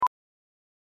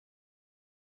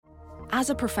As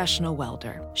a professional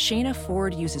welder, Shayna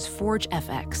Ford uses Forge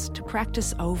FX to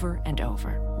practice over and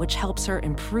over, which helps her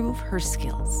improve her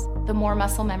skills. The more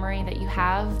muscle memory that you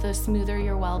have, the smoother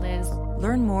your weld is.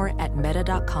 Learn more at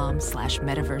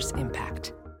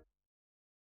meta.com/metaverseimpact.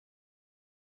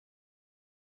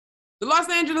 The Los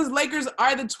Angeles Lakers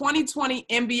are the 2020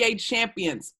 NBA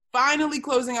champions, finally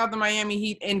closing out the Miami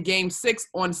Heat in Game 6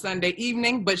 on Sunday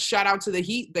evening. But shout out to the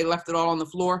Heat. They left it all on the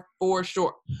floor for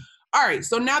sure. All right,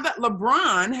 so now that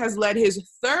LeBron has led his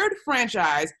third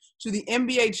franchise to the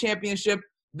NBA championship,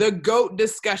 the GOAT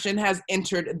discussion has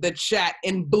entered the chat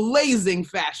in blazing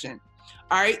fashion.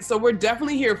 All right, so we're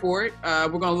definitely here for it. We're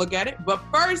going to look at it. But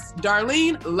first,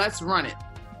 Darlene, let's run it.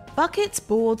 Buckets,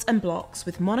 Boards and Blocks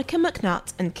with Monica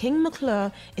McNutt and King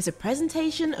McClure is a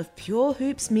presentation of Pure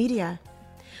Hoops Media.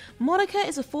 Monica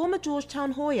is a former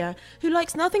Georgetown Hoya who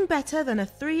likes nothing better than a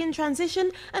 3 in transition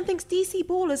and thinks DC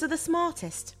ballers are the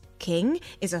smartest. King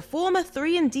is a former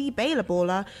 3-and-D Baylor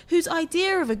baller whose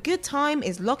idea of a good time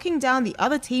is locking down the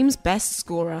other team's best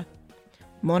scorer.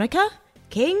 Monica,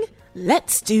 King,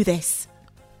 let's do this.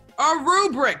 A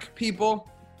rubric, people.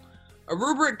 A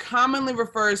rubric commonly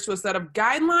refers to a set of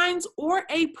guidelines or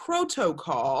a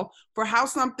protocol for how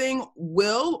something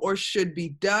will or should be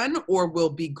done or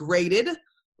will be graded,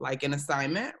 like an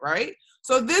assignment, right?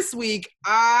 So this week,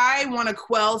 I want to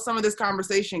quell some of this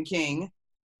conversation, King,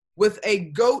 with a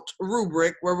GOAT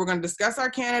rubric where we're going to discuss our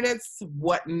candidates,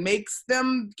 what makes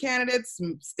them candidates,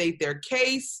 state their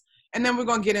case, and then we're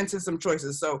going to get into some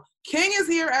choices. So King is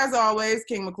here as always.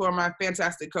 King McClure, my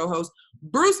fantastic co-host.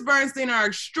 Bruce Bernstein, our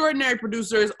extraordinary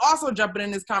producer, is also jumping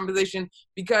in this conversation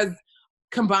because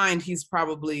combined, he's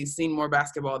probably seen more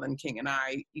basketball than King and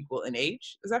I equal in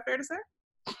age. Is that fair to say?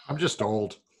 I'm just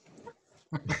old.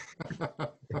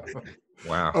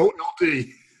 Wow. OLD.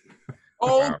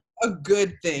 Old, a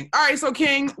good thing. All right, so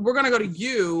King, we're going to go to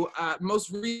you, most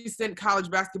recent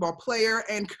college basketball player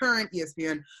and current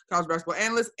ESPN college basketball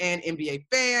analyst and NBA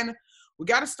fan. We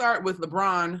got to start with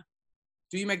LeBron.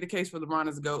 Do you make the case for LeBron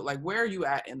as a GOAT? Like, where are you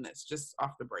at in this, just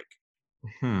off the break?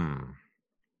 I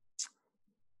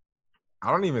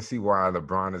don't even see why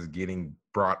LeBron is getting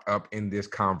brought up in this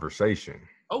conversation.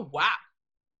 Oh, wow.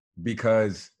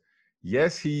 Because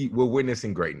yes, we're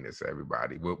witnessing greatness,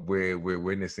 everybody. We're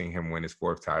witnessing him win his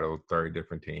 4th title, 3rd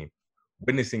different team.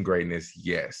 Witnessing greatness,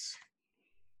 yes.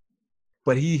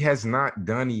 But he has not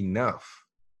done enough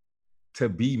to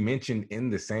be mentioned in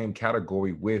the same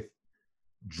category with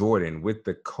Jordan, with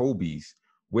the Kobes,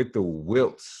 with the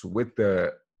Wilts, with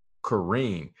the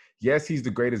Kareem. Yes, he's the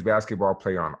greatest basketball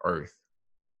player on earth.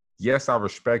 Yes, I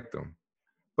respect him.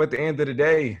 But at the end of the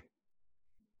day,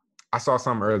 I saw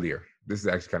something earlier. This is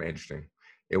actually kind of interesting.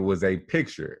 It was a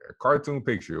cartoon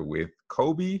picture with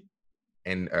Kobe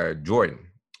and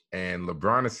Jordan, and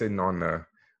LeBron is sitting on the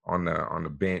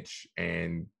bench,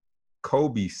 and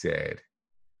Kobe said,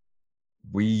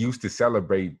 "We used to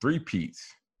celebrate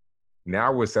three-peats.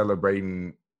 Now we're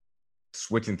celebrating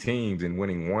switching teams and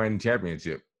winning one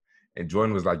championship." And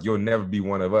Jordan was like, "You'll never be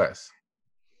one of us."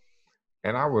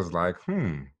 And I was like,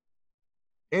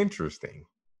 interesting. Interesting.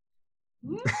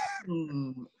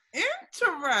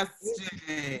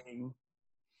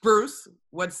 Bruce,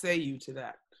 what say you to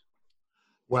that?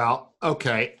 Well,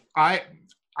 okay. I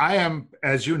am,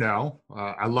 as you know,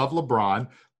 I love LeBron,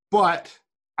 but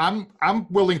I'm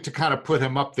willing to kind of put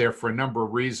him up there for a number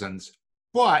of reasons.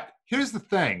 But here's the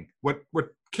thing. What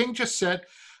King just said,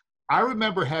 I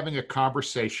remember having a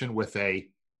conversation with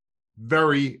a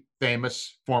very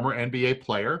famous former NBA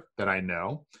player that I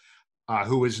know,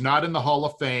 who is not in the Hall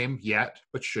of Fame yet,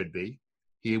 but should be.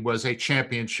 He was a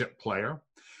championship player.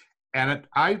 And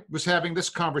I was having this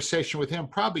conversation with him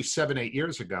probably 7-8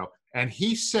 years ago. And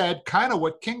he said kind of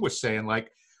what King was saying,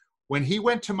 like when he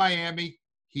went to Miami,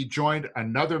 he joined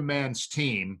another man's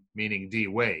team, meaning D.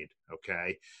 Wade,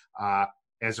 okay,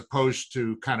 as opposed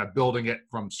to kind of building it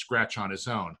from scratch on his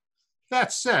own.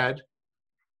 That said,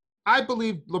 I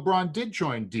believe LeBron did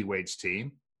join D. Wade's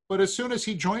team. But as soon as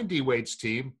he joined D. Wade's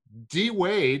team, D.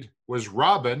 Wade was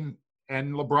Robin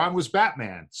and LeBron was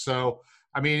Batman. So,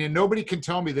 I mean, and nobody can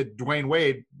tell me that Dwayne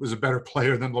Wade was a better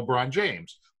player than LeBron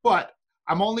James. But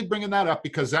I'm only bringing that up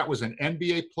because that was an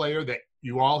NBA player that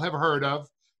you all have heard of,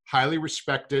 highly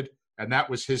respected, and that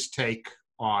was his take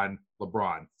on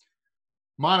LeBron.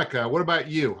 Monica, what about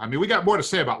you? I mean, we got more to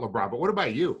say about LeBron, but what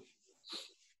about you?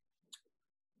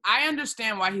 I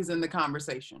understand why he's in the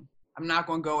conversation. I'm not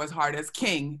going to go as hard as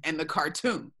King and the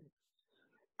cartoon.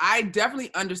 I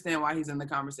definitely understand why he's in the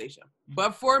conversation.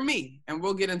 But for me, and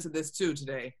we'll get into this too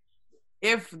today,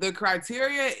 if the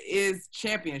criteria is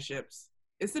championships,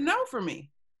 it's a no for me.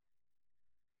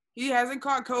 He hasn't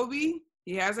caught Kobe.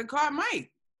 He hasn't caught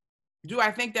Mike. Do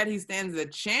I think that he stands a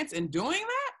chance in doing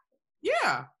that?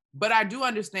 Yeah. But I do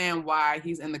understand why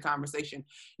he's in the conversation.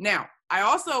 Now, I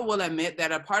also will admit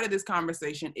that a part of this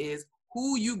conversation is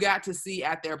who you got to see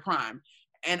at their prime.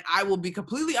 And I will be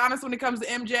completely honest when it comes to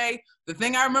MJ. The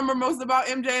thing I remember most about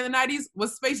MJ in the 90s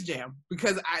was Space Jam,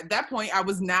 because at that point, I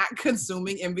was not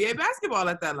consuming NBA basketball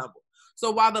at that level.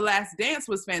 So while The Last Dance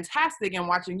was fantastic and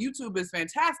watching YouTube is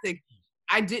fantastic,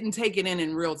 I didn't take it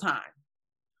in real time.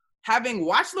 Having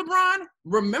watched LeBron,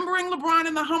 remembering LeBron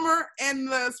in the Hummer and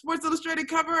the Sports Illustrated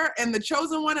cover and the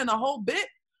Chosen One and the whole bit,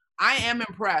 I am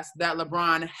impressed that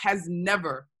LeBron has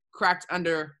never cracked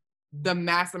under the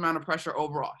mass amount of pressure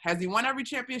overall. Has he won every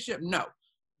championship? No.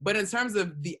 But in terms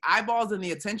of the eyeballs and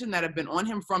the attention that have been on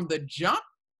him from the jump,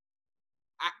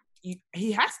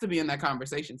 he has to be in that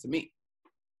conversation to me.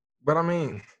 But I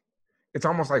mean, it's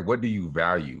almost like, what do you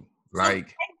value?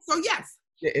 Like, so yes.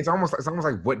 It's almost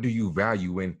like, what do you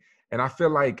value? And I feel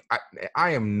like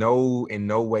I am in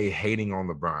no way hating on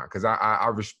LeBron, because I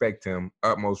respect him,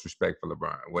 utmost respect for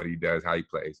LeBron, what he does, how he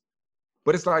plays.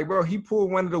 But it's like, bro, he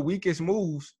pulled one of the weakest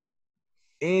moves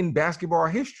in basketball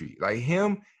history. Like,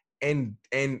 him and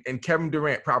Kevin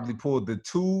Durant probably pulled the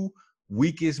two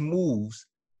weakest moves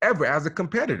ever as a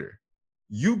competitor.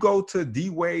 You go to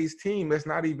D-Wade's team, that's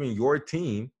not even your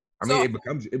team. I mean, it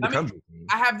becomes your team.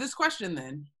 I have this question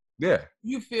then. Yeah.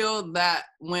 You feel that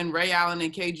when Ray Allen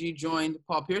and KG joined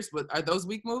Paul Pierce, are those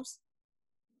weak moves?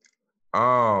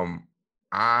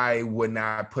 I would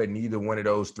not put neither one of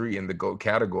those three in the GOAT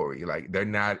category. Like, they're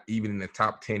not even in the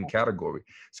top 10 category.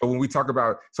 So when we talk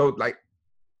about, like,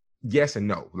 yes and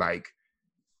no, like,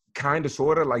 kind of,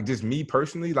 sort of, like, just me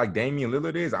personally, like Damian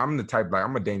Lillard is, I'm a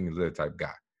Damian Lillard type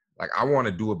guy. Like, I want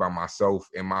to do it by myself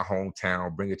in my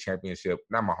hometown, bring a championship,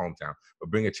 not my hometown, but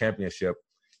bring a championship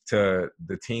to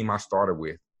the team I started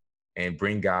with and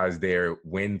bring guys there,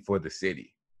 win for the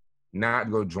city,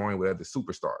 not go join with other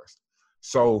superstars.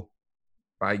 So,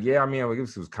 like, yeah, I mean, I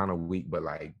guess it was kind of weak, but,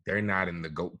 like, they're not in the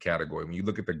GOAT category. When you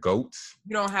look at the GOATs.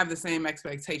 You don't have the same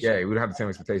expectation. Yeah, we don't have the same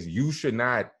expectation. You should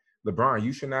not, LeBron,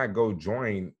 you should not go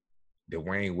join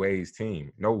Dwayne Wade's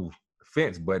team. No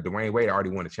offense, but Dwayne Wade already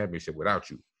won a championship without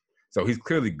you. So he's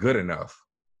clearly good enough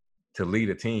to lead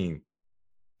a team,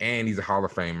 and he's a Hall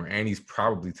of Famer, and he's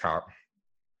probably top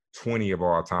 20 of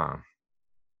all time.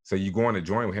 So you're going to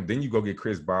join with him. Then you go get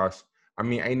Chris Bosh. I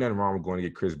mean, ain't nothing wrong with going to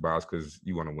get Chris Bosh because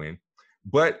you want to win.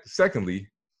 But secondly,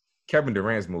 Kevin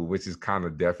Durant's move, which is kind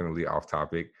of definitely off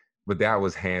topic, but that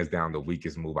was hands down the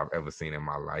weakest move I've ever seen in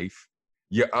my life.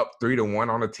 You're up 3-1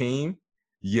 on a team.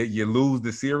 You lose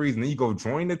the series, and then you go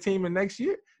join the team the next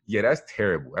year. Yeah, that's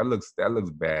terrible. That looks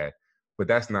bad. But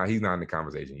he's not in the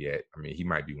conversation yet. I mean, he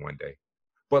might be one day.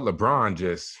 But LeBron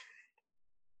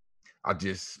I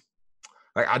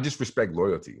just respect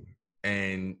loyalty.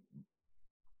 And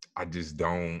I just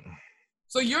don't.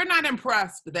 So you're not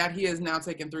impressed that he has now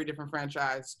taken 3 different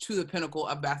franchises to the pinnacle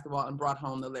of basketball and brought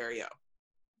home the Larry O?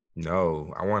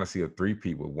 No, I want to see a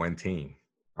 3-peat with one team.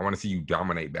 I want to see you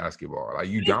dominate basketball. Like,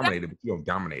 you dominated, but you don't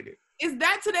dominate it. Is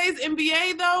that today's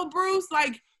NBA though, Bruce?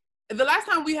 Like, the last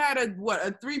time we had a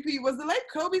 3-peat was the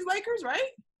Kobe's Lakers,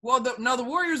 right? Well, the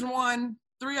Warriors won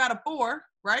 3 out of 4,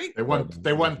 right?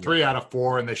 They won 3 out of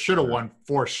 4, and they should have won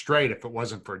 4 straight if it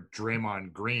wasn't for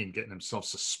Draymond Green getting himself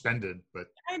suspended. But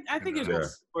I think it's more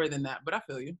story than that. But I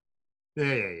feel you.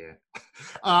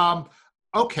 Yeah.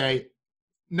 Okay.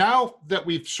 Now that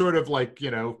we've sort of, like,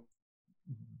 beaten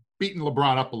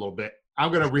LeBron up a little bit,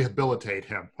 I'm going to rehabilitate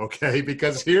him. Okay,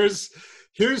 because here's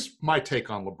my take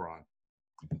on LeBron.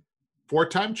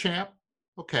 4-time champ.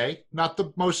 Okay, not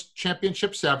the most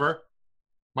championships ever.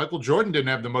 Michael Jordan didn't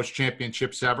have the most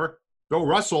championships ever. Bill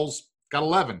Russell's got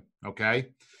 11, okay?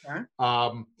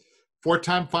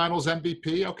 4-time finals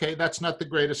MVP. Okay, that's not the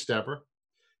greatest ever.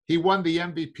 He won the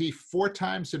MVP 4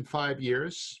 times in 5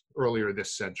 years earlier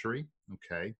this century,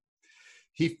 okay?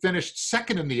 He finished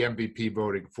second in the MVP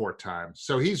voting 4 times.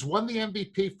 So he's won the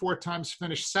MVP 4 times,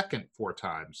 finished second 4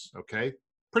 times, okay?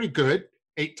 Pretty good,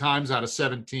 8 times out of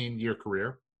 17-year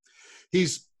career.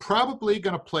 He's probably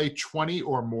going to play 20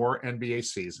 or more NBA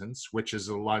seasons, which is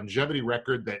a longevity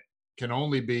record that can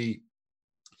only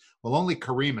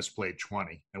Kareem has played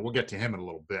 20, and we'll get to him in a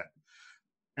little bit.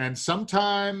 And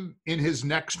sometime in his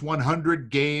next 100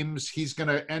 games, he's going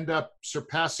to end up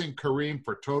surpassing Kareem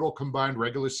for total combined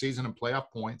regular season and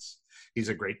playoff points. He's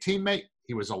a great teammate.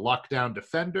 He was a lockdown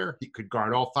defender. He could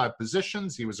guard all 5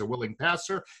 positions. He was a willing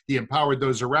passer. He empowered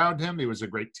those around him. He was a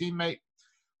great teammate.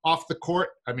 Off the court,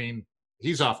 I mean,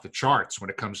 he's off the charts when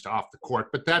it comes to off the court,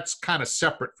 but that's kind of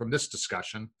separate from this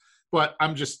discussion. But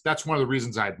that's one of the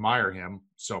reasons I admire him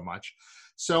so much.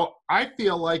 So I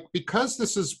feel like because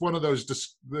this is one of those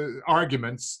the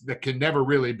arguments that can never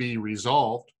really be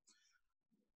resolved,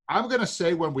 I'm going to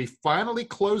say when we finally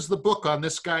close the book on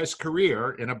this guy's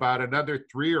career in about another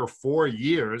 3 or 4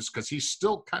 years, because he's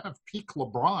still kind of peak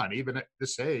LeBron, even at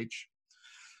this age,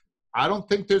 I don't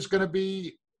think there's going to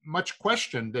be much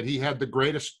question that he had the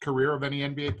greatest career of any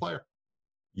NBA player.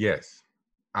 Yes,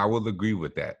 I will agree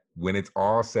with that when it's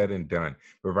all said and done.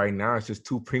 But right now, it's just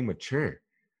too premature.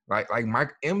 Like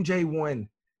Mike MJ won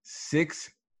 6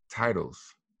 titles.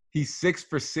 He's 6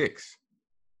 for 6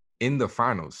 in the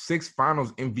finals. 6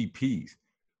 finals MVPs.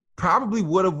 Probably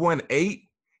would have won 8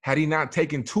 had he not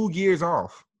taken 2 years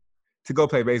off to go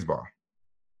play baseball.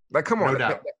 Like, come on. No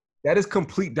doubt. That is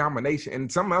complete domination.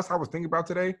 And something else I was thinking about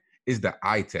today is the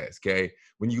eye test, okay?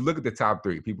 When you look at the top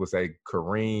 3, people say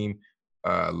Kareem,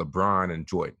 LeBron, and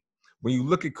Jordan. When you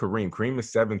look at Kareem is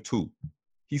 7'2".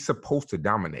 He's supposed to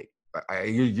dominate.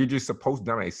 You're just supposed to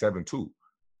dominate 7'2".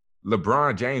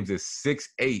 LeBron James is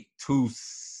 6'8",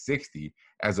 260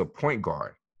 as a point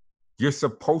guard. You're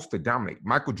supposed to dominate.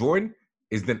 Michael Jordan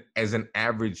is as an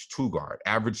average 2 guard,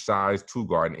 average size 2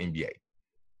 guard in NBA,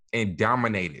 and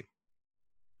dominated.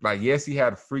 Like, yes, he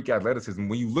had freak athleticism.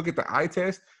 When you look at the eye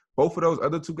test, both of those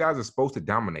other 2 guys are supposed to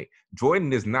dominate.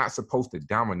 Jordan is not supposed to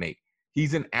dominate.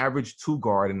 He's an average 2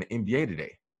 guard in the NBA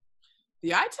today.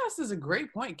 The eye test is a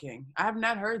great point, King. I have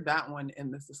not heard that one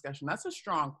in this discussion. That's a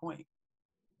strong point.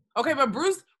 Okay, but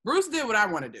Bruce did what I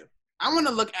want to do. I want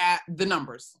to look at the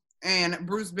numbers. And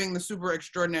Bruce being the super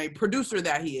extraordinary producer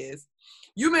that he is.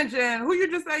 You mentioned, who you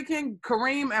just said, King?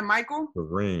 Kareem and Michael?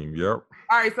 Kareem, yep.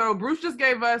 All right, so Bruce just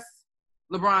gave us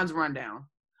LeBron's rundown.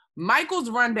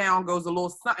 Michael's rundown goes a little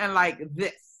something like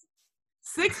this.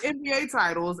 6 NBA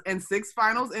titles and 6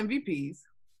 finals MVPs.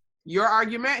 Your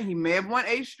argument, he may have won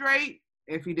 8 straight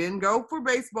if he didn't go for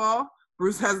baseball.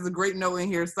 Bruce has a great note in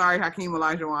here. Sorry, Hakeem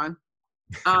Olajuwon.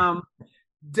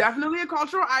 Definitely a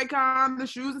cultural icon. The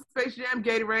shoes, the Space Jam,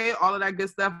 Gatorade, all of that good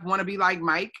stuff. Want to be like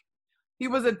Mike. He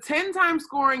was a 10-time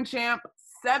scoring champ,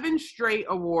 7 straight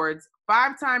awards,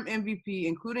 5-time MVP,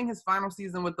 including his final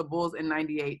season with the Bulls in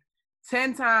 '98.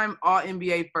 10-time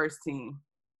All-NBA first team.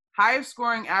 Highest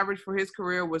scoring average for his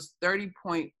career was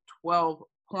 30.12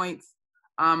 points,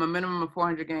 a minimum of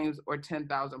 400 games or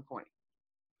 10,000 points.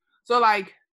 So,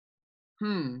 like,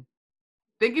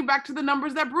 thinking back to the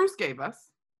numbers that Bruce gave us,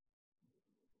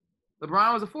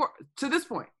 LeBron was to this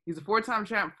point, he's a 4-time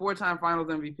champ, 4-time finals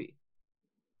MVP.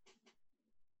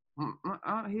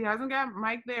 He hasn't got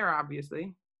Mike there,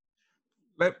 obviously.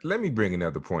 Let me bring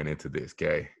another point into this,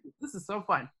 okay? This is so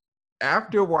fun.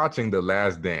 After watching The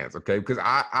Last Dance, okay, because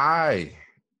I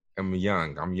am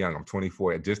young. I'm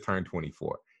 24. I just turned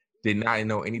 24. Did not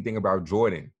know anything about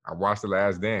Jordan. I watched The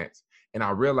Last Dance, and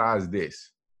I realized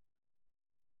this.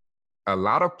 A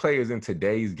lot of players in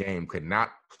today's game could not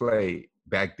play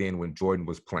back then when Jordan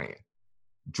was playing.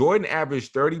 Jordan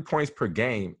averaged 30 points per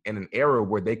game in an era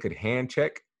where they could hand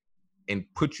check and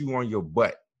put you on your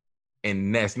butt.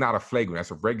 And that's not a flagrant.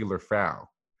 That's a regular foul.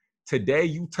 Today,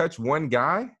 you touch one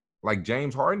guy, like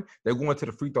James Harden, they're going to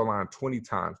the free throw line 20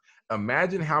 times.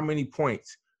 Imagine how many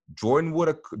points Jordan would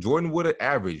have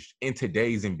averaged in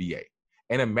today's NBA.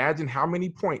 And imagine how many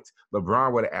points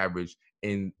LeBron would have averaged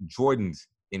in Jordan's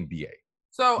NBA.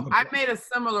 So I made a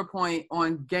similar point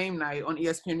on game night on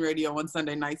ESPN Radio on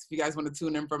Sunday nights, if you guys want to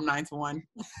tune in from 9 to 1.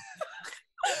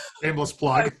 Shameless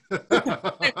plug.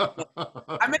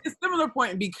 I made a similar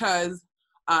point because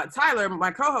Tyler,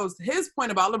 my co-host, his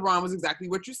point about LeBron was exactly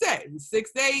what you said. He's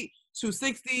 6'8",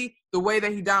 260, the way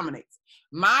that he dominates.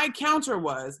 My counter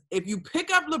was, if you pick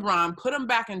up LeBron, put him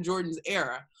back in Jordan's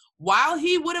era, while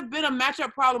he would have been a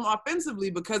matchup problem offensively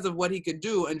because of what he could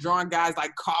do and drawing guys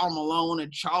like Karl Malone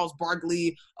and Charles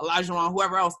Barkley, Olajuwon,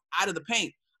 whoever else out of the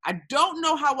paint, I don't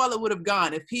know how well it would have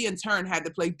gone if he in turn had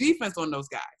to play defense on those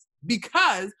guys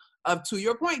because of, to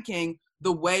your point, King,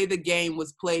 the way the game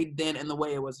was played then and the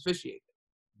way it was officiated.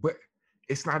 But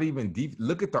it's not even deep.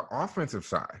 Look at the offensive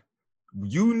side.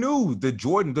 You knew the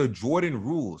Jordan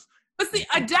rules. But see,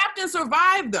 adapt and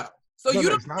survive though. So you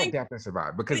don't it's not adapt and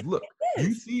survive because look,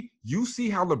 you see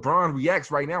how LeBron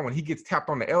reacts right now when he gets tapped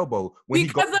on the elbow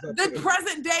because of the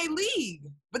present day league.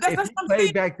 But that's what I'm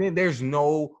saying. Back then, there's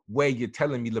no way you're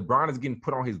telling me LeBron is getting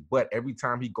put on his butt every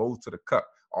time he goes to the cup.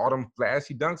 All them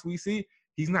flashy dunks we see,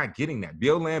 he's not getting that.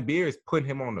 Bill Laimbeer is putting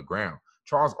him on the ground.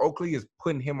 Charles Oakley is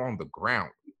putting him on the ground.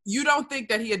 You don't think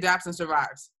that he adapts and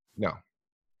survives? No.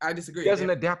 I disagree. He doesn't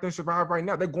adapt and survive right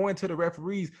now. They're going to the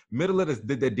referees middle of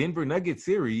the Denver Nuggets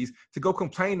series to go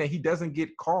complain that he doesn't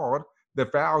get called the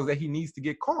fouls that he needs to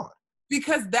get called.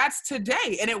 because that's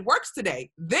today and it works today.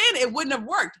 Then it wouldn't have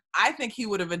worked. I think he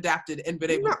would have adapted and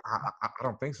been able to. I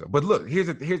don't think so. But look, here's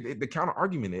the counter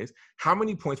argument is, how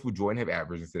many points would Jordan have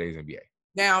averaged in today's NBA?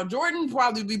 Now, Jordan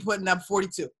probably be putting up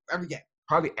 42 every game.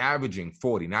 Probably averaging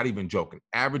 40, not even joking,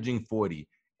 averaging 40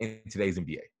 in today's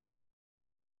NBA.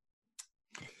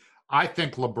 I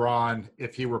think LeBron,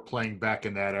 if he were playing back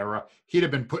in that era, he'd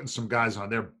have been putting some guys on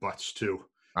their butts too.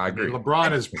 I agree. mean,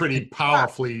 LeBron is a pretty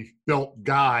powerfully built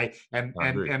guy, and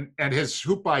his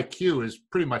hoop IQ is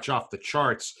pretty much off the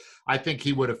charts. I think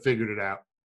he would have figured it out.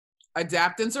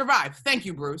 Adapt and survive. Thank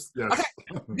you, Bruce. Yes. Okay,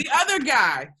 the other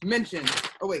guy mentioned.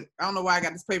 Oh wait, I don't know why I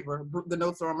got this paper. The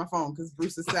notes are on my phone because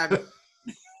Bruce is savvy.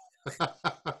 All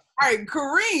right,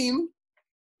 Kareem.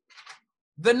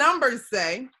 The numbers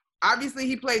say, obviously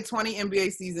he played 20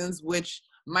 NBA seasons, which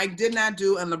Mike did not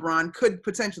do and LeBron could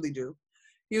potentially do.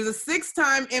 He was a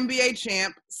 6-time NBA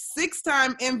champ,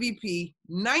 6-time MVP,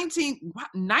 19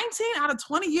 out of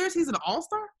 20 years he's an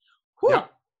all-star? Yep.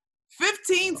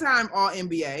 15-time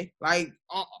All-NBA, like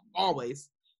always.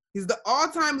 He's the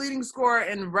all-time leading scorer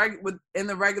in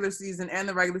the regular season and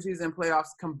the regular season playoffs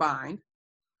combined.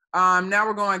 Now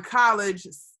we're going college.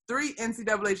 3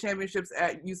 NCAA championships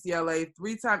at UCLA,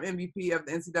 3-time MVP of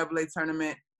the NCAA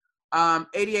tournament,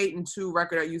 88-2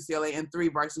 record at UCLA, and 3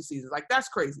 varsity seasons. Like, that's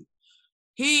crazy.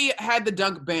 He had the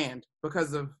dunk banned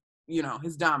because of,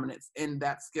 his dominance in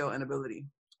that skill and ability,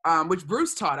 which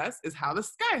Bruce taught us is how the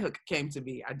skyhook came to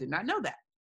be. I did not know that.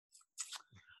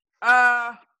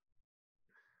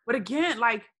 But again,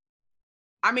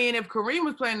 if Kareem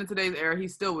was playing in today's era, he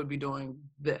still would be doing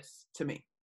this to me.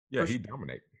 Yeah, he'd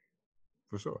dominate.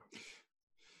 For sure.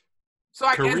 So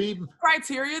I guess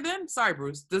criteria then? Sorry,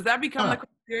 Bruce. Does that become the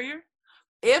criteria?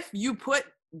 If you put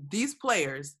these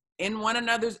players in one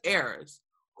another's eras,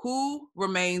 who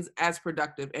remains as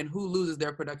productive and who loses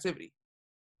their productivity?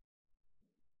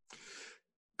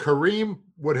 Kareem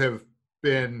would have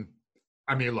been,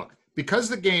 look, because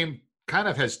the game kind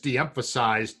of has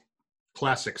de-emphasized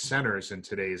classic centers in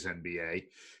today's NBA,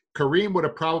 Kareem would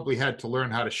have probably had to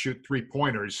learn how to shoot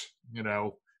three-pointers,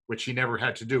 which he never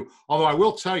had to do. Although I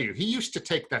will tell you, he used to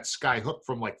take that sky hook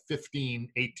from like 15,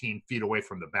 18 feet away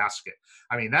from the basket.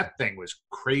 That thing was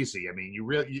crazy. I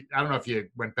don't know if you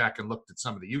went back and looked at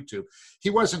some of the YouTube. He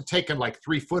wasn't taking like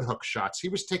 3-foot hook shots. He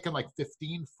was taking like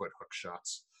 15-foot hook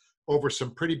shots over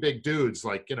some pretty big dudes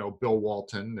like, Bill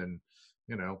Walton and,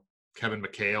 Kevin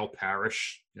McHale,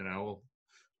 Parrish,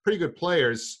 pretty good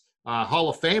players, Hall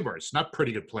of Famers, not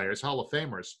pretty good players, Hall of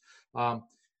Famers.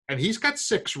 And he's got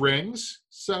 6 rings,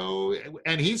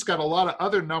 and he's got a lot of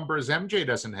other numbers MJ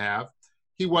doesn't have.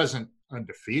 He wasn't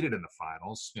undefeated in the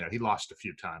finals. He lost a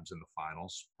few times in the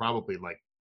finals, probably like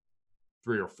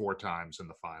 3 or 4 times in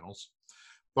the finals.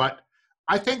 But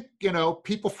I think,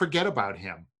 people forget about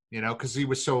him, because he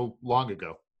was so long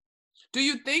ago. Do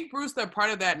you think, Bruce, that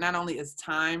part of that not only is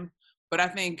time, but I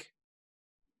think,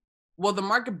 the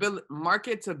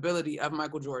marketability of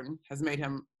Michael Jordan has made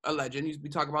him a legend. We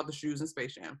talk about the shoes in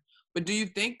Space Jam. But do you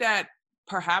think that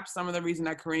perhaps some of the reason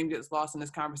that Kareem gets lost in this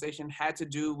conversation had to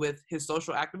do with his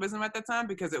social activism at that time?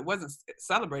 Because it wasn't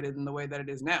celebrated in the way that it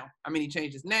is now. He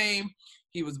changed his name.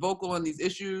 He was vocal on these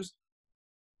issues.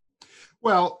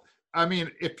 Well,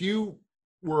 if you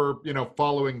were,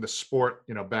 following the sport,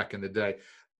 back in the day,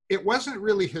 it wasn't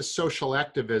really his social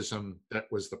activism that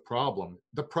was the problem.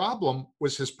 The problem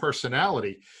was his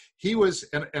personality. He was,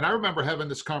 and I remember having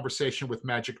this conversation with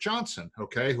Magic Johnson, who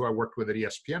I worked with at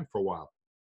ESPN for a while.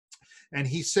 And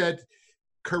he said,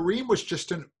 Kareem was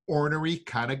just an ornery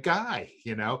kind of guy,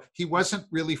 He wasn't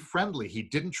really friendly. He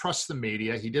didn't trust the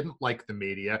media. He didn't like the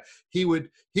media. He would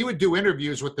do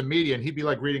interviews with the media, and he'd be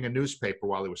like reading a newspaper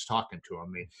while he was talking to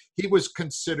him. He was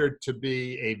considered to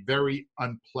be a very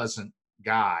unpleasant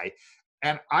guy.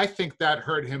 And I think that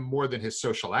hurt him more than his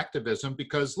social activism,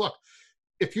 because look,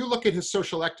 if you look at his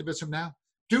social activism now,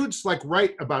 dude's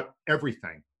write about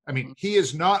everything. He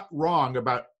is not wrong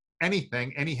about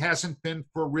anything, and he hasn't been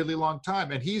for a really long time.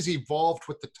 And he's evolved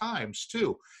with the times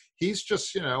too. He's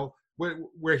just,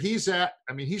 where he's at,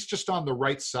 he's just on the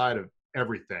right side of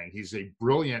everything. He's a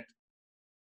brilliant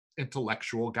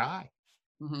intellectual guy.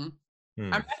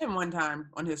 Mm-hmm. I met him one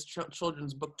time on his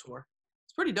children's book tour.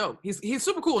 It's pretty dope. He's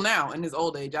super cool now in his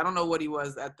old age. I don't know what he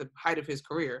was at the height of his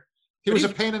career. He was a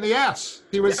pain in the ass.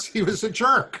 He was a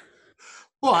jerk.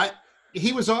 But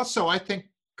he was also, I think,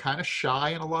 kind of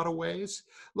shy in a lot of ways.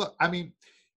 Look,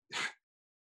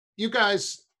 you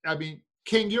guys,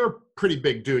 King, you're a pretty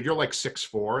big dude. You're like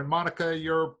 6'4", and Monica,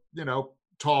 you're,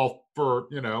 tall for,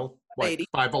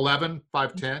 5'11",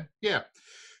 5'10". Yeah.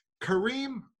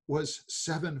 Kareem was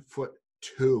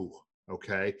 7'2",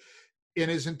 okay? in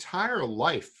his entire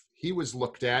life, he was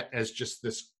looked at as just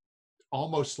this,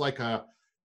 almost like a,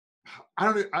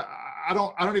 I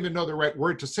don't even know the right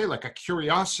word to say, like a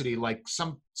curiosity, like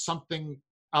something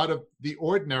out of the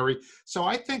ordinary. So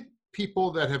I think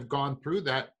people that have gone through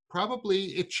that, probably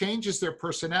it changes their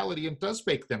personality and does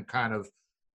make them kind of,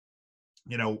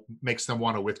 makes them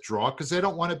want to withdraw, because they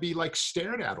don't want to be like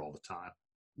stared at all the time.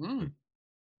 Mm.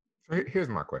 So here's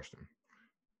my question.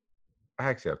 I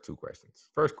actually have two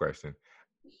questions. First question,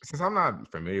 since I'm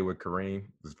not familiar with Kareem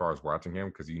as far as watching him,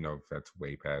 because that's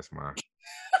way past my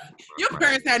Your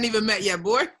parents hadn't even met yet,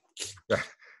 boy.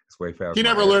 it's way past. He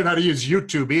never learned how to use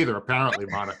YouTube either, apparently,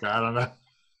 Monica. I don't know.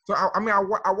 So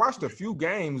I watched a few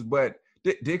games, but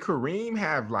did Kareem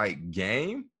have like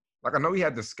game? Like, I know he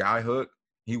had the sky hook.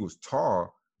 He was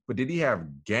tall, but did he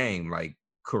have game like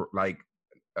Hakeem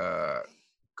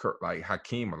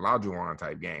Olajuwon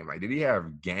type game? Like, did he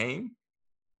have game?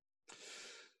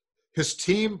 His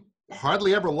team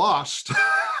hardly ever lost.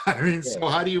 I mean, So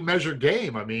how do you measure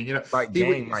game? I mean, he's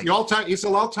the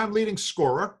all-time leading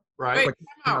scorer, right? But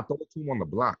can I throw it to him on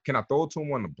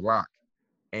the block?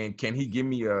 And can he give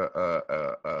me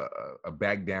a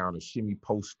back down, a shimmy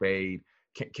post fade?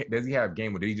 Does he have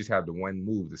game, or did he just have the one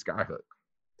move, the sky hook?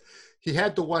 He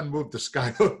had the one move, the sky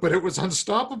hook, but it was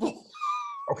unstoppable.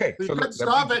 Okay, you couldn't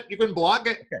stop it. You couldn't block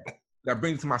it. Okay. That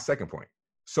brings me to my second point.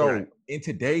 So in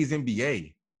today's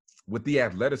NBA, with the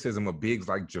athleticism of bigs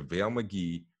like JaVale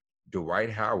McGee, Dwight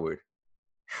Howard,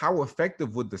 how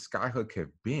effective would the sky hook have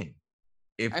been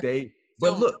if they?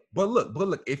 But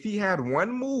look, if he had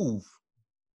one move.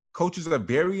 Coaches are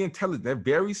very intelligent. They're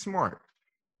very smart.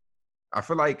 I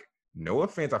feel like, no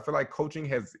offense, I feel like coaching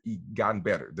has gotten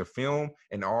better. The film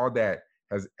and all that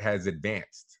has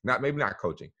advanced. Maybe not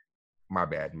coaching. My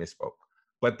bad, misspoke.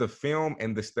 But the film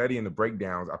and the study and the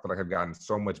breakdowns, I feel like have gotten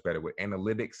so much better with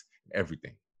analytics and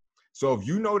everything. So if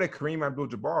you know that Kareem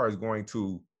Abdul-Jabbar is going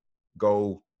to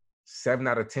go 7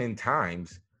 out of 10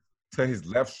 times to his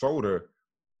left shoulder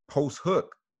post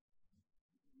hook,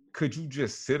 could you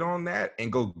just sit on that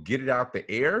and go get it out the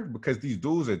air? Because these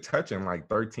dudes are touching like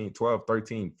 12,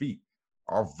 13 feet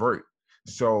off vert.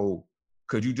 So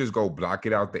could you just go block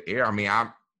it out the air? I mean,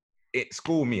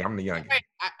 school me. I'm the youngest.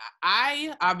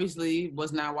 I obviously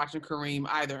was not watching Kareem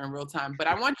either in real time, but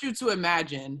I want you to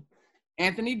imagine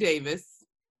Anthony Davis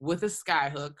with a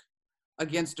skyhook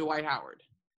against Dwight Howard.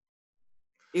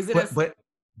 Is it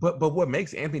But what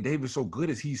makes Anthony Davis so good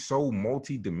is he's so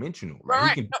multi-dimensional.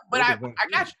 Right. I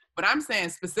got you. But I'm saying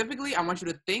specifically, I want you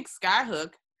to think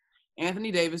skyhook,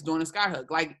 Anthony Davis doing a skyhook.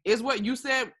 Like, is what you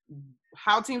said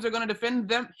how teams are going to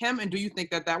defend him, and do you think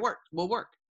that will work?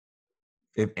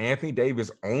 If Anthony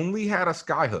Davis only had a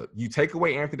skyhook, you take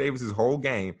away Anthony Davis's whole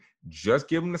game, just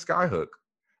give him the skyhook,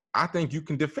 I think you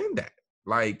can defend that.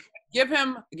 Like, give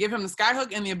him the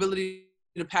skyhook and the ability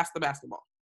to pass the basketball.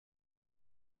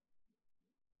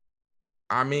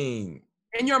 I mean,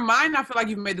 in your mind, I feel like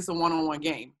you've made this a one-on-one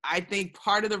game. I think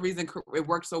part of the reason it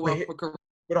works so well for Kareem.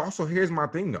 But also, here's my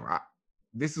thing, though.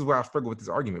 This is where I struggle with this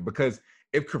argument, because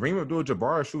if Kareem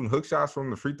Abdul-Jabbar is shooting hook shots from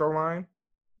the free throw line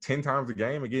 10 times a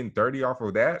game and getting 30 off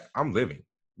of that, I'm living,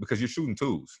 because you're shooting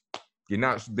twos. You're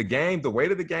not – the way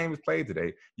that the game is played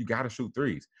today, you got to shoot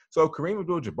threes. So if Kareem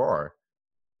Abdul-Jabbar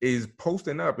is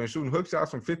posting up and shooting hook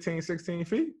shots from 15, 16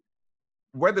 feet,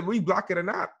 whether we block it or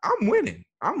not, I'm winning.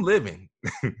 I'm living.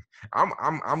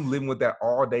 I'm living with that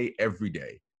all day, every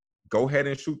day. Go ahead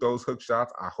and shoot those hook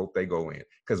shots. I hope they go in.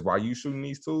 Because while you shooting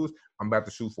these twos, I'm about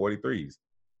to shoot 43s.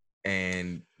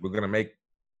 And we're going to make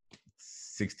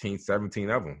 16, 17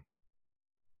 of them.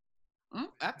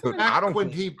 I don't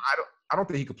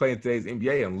think he could play in today's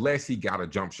NBA unless he got a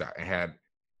jump shot and had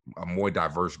a more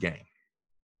diverse game.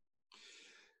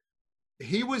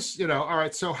 He was, all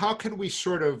right, so how can we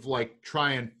sort of like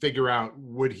try and figure out,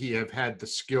 would he have had the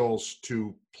skills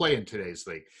to play in today's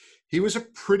league? He was a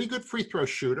pretty good free throw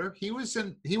shooter. He was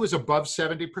above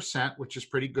 70%, which is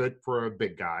pretty good for a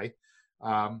big guy.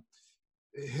 I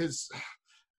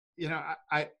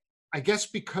guess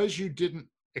because you didn't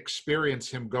experience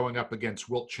him going up against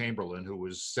Wilt Chamberlain, who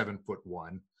was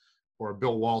 7'1", or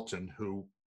Bill Walton, who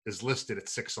is listed at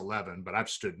 6'11", but I've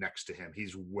stood next to him.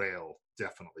 He's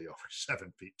definitely over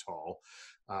 7 feet tall.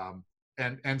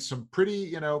 And some pretty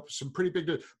big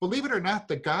dudes. Believe it or not,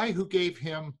 the guy who gave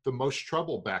him the most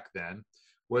trouble back then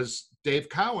was Dave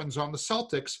Cowens on the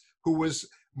Celtics, who was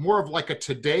more of like a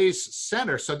today's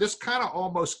center. So this kind of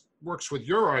almost works with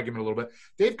your argument a little bit.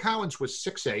 Dave Cowens was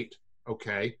 6'8",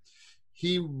 okay?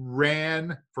 He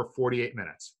ran for 48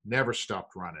 minutes, never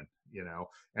stopped running,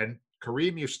 and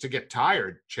Kareem used to get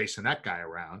tired chasing that guy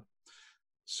around.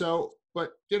 So,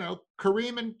 but,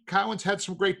 Kareem and Cowens had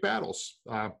some great battles.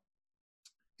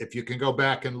 If you can go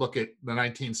back and look at the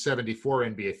 1974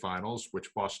 NBA Finals,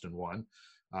 which Boston won,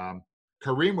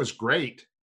 Kareem was great,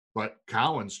 but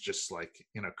Cowens just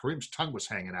Kareem's tongue was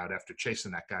hanging out after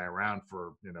chasing that guy around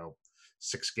for,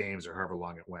 6 games or however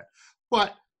long it went.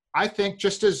 But I think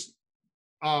just as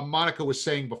Monica was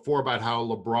saying before about how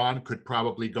LeBron could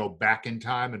probably go back in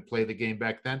time and play the game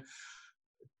back then,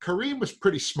 Kareem was a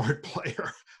pretty smart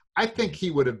player. I think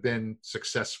he would have been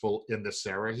successful in this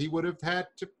era. He would have had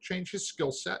to change his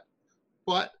skill set.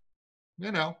 But,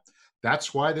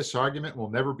 that's why this argument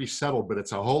will never be settled. But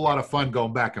it's a whole lot of fun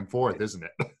going back and forth, isn't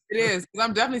it? It is. Because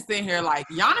I'm definitely sitting here like,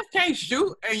 Giannis can't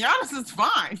shoot, and Giannis is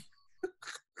fine.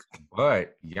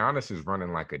 But Giannis is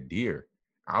running like a deer.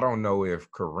 I don't know if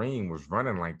Kareem was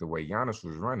running like the way Giannis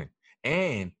was running.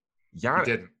 And Giannis,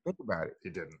 he didn't. Think about it. He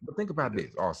didn't. But think about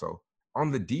this also. On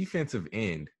the defensive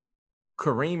end,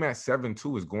 Kareem at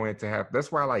 7'2" is going to have – that's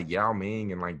why like Yao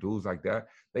Ming and like dudes like that,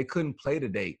 they couldn't play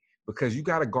today because you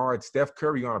got to guard Steph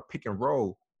Curry on a pick and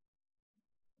roll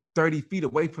 30 feet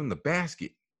away from the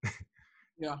basket.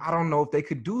 Yeah. I don't know if they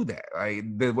could do that.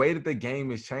 Like the way that the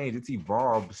game has changed, it's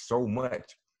evolved so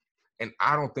much. And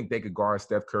I don't think they could guard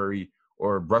Steph Curry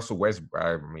or Russell Westbrook.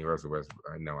 I don't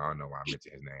know why I mentioned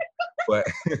his name. But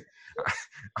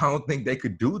I don't think they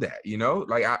could do that,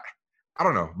 Like I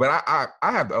don't know. But I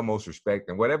have the utmost respect.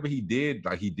 And whatever he did,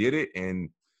 like he did it. And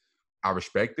I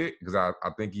respect it because I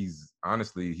think he's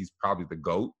probably the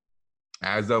GOAT.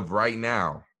 As of right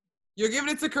now. You're giving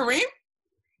it to Kareem?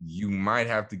 You might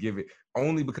have to give it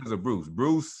only because of Bruce.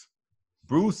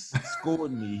 Bruce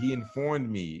scored me. He informed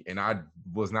me, and I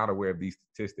was not aware of these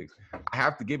statistics. I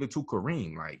have to give it to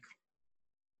Kareem. Like,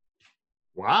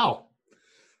 wow.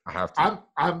 I have to.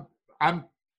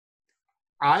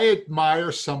 I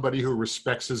admire somebody who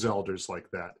respects his elders like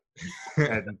that.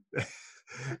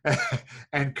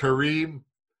 And Kareem.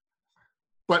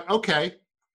 But okay.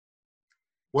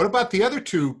 What about the other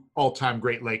 2 all-time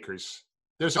great Lakers?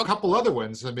 There's a couple other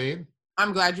ones. I mean,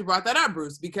 I'm glad you brought that up,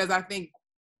 Bruce, because I think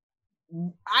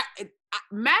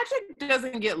Magic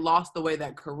doesn't get lost the way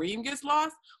that Kareem gets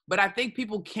lost, but I think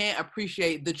people can't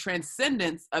appreciate the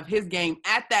transcendence of his game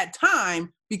at that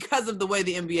time because of the way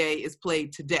the NBA is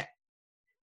played today.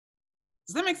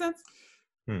 Does that make sense?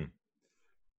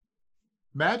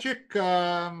 Magic.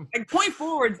 Point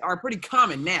forwards are pretty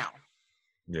common now.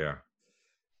 Yeah.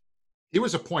 He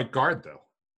was a point guard, though.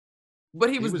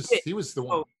 But he was big. He was the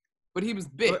one. But he was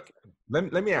big.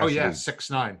 Let me ask you. Oh, yeah,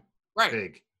 6'9". Right.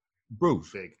 Big. Bruce.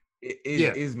 Big.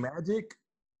 Is Magic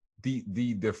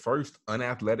the first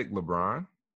unathletic LeBron?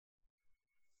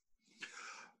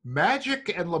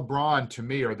 Magic and LeBron, to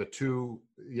me, are the two,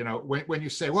 when you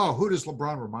say, well, who does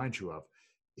LeBron remind you of?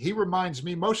 He reminds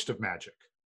me most of Magic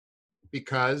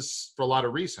because, for a lot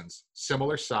of reasons,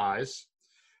 similar size,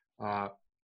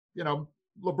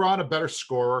 LeBron a better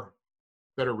scorer,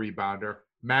 better rebounder.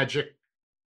 Magic,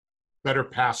 better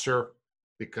passer,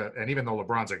 and even though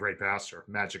LeBron's a great passer,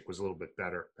 Magic was a little bit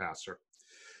better passer.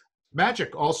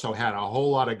 Magic also had a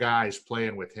whole lot of guys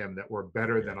playing with him that were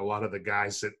better than a lot of the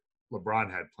guys that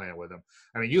LeBron had playing with him.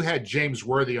 I mean, you had James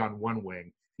Worthy on one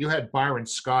wing. You had Byron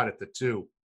Scott at the 2.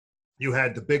 You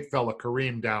had the big fella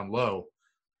Kareem down low.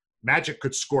 Magic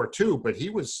could score too, but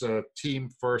he was a team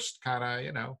first kind of,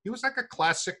 he was like a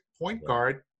classic point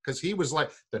guard because he was like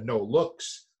the no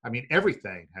looks. I mean,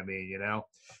 everything. I mean,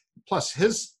 plus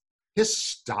his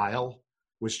style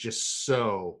was just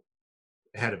so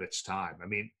ahead of its time. I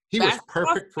mean, he was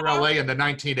perfect for LA in the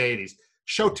 1980s.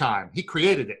 Showtime. He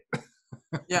created it.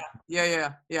 Yeah.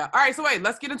 All right, so wait,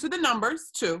 let's get into the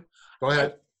numbers too. Go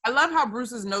ahead. I love how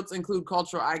Bruce's notes include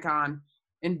cultural icon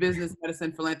in business,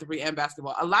 medicine, philanthropy, and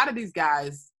basketball. A lot of these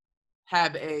guys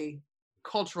have a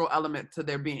cultural element to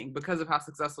their being because of how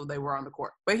successful they were on the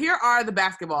court. But here are the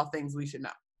basketball things we should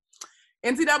know.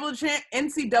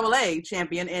 NCAA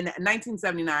champion in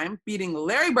 1979, beating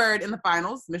Larry Bird in the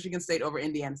finals, Michigan State over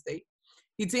Indiana State.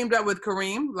 He teamed up with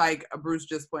Kareem, like Bruce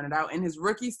just pointed out, in his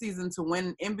rookie season to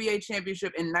win NBA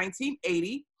championship in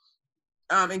 1980.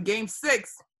 In Game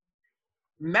 6,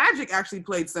 Magic actually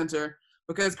played center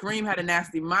because Kareem had a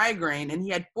nasty migraine, and he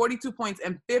had 42 points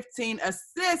and 15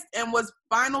 assists and was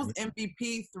finals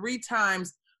MVP 3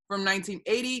 times from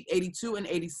 1980, 82, and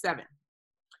 87.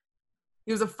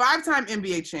 He was a 5-time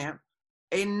NBA champ,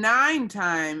 a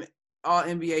 9-time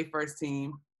All-NBA first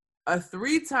team, a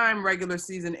 3-time regular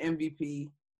season MVP,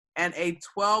 and a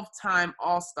 12-time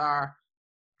All-Star,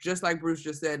 just like Bruce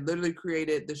just said, literally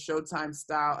created the Showtime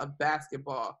style of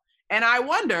basketball. And I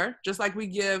wonder, just like we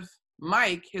give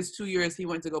Mike his 2 years he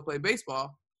went to go play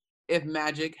baseball, if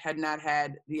Magic had not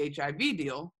had the HIV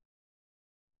deal,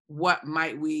 what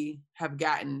might we have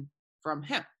gotten from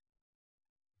him?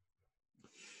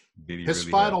 Did he His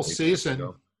really final have HIV season.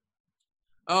 though?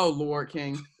 Oh, Lord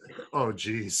King. Oh,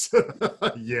 geez.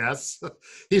 Yes.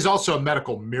 He's also a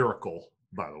medical miracle,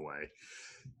 by the way.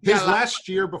 His last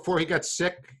year before he got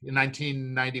sick in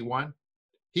 1991,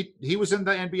 he was in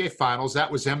the NBA Finals.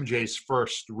 That was MJ's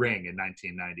first ring in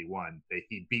 1991.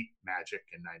 He beat Magic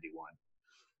in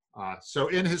 91. So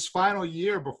in his final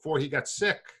year before he got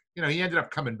sick, he ended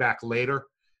up coming back later.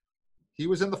 He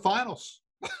was in the finals,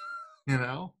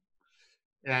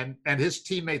 And his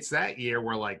teammates that year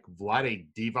were like Vlade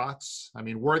Divac. I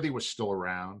mean, Worthy was still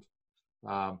around,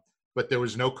 but there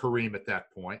was no Kareem at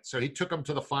that point. So he took him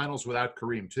to the finals without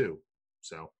Kareem too.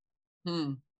 So,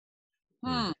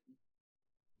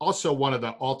 also one of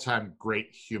the all-time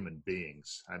great human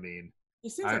beings. I mean,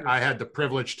 I had the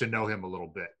privilege to know him a little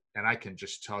bit, and I can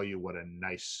just tell you what a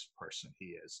nice person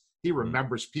he is. He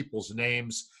remembers people's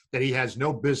names that he has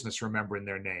no business remembering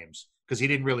their names, because he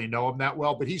didn't really know them that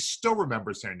well, but he still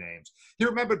remembers their names. He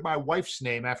remembered my wife's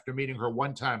name after meeting her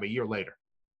one time a year later.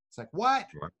 It's like, what?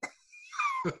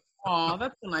 Oh,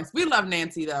 that's so nice. We love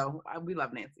Nancy, though. We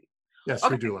love Nancy. Yes,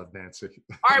 okay. We do love Nancy.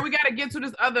 All right, we got to get to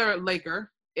this other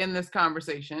Laker in this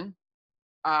conversation.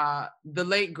 The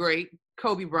late, great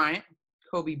Kobe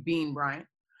Bean Bryant,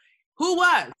 who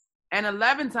was an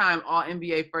 11-time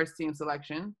All-NBA first-team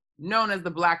selection, known as the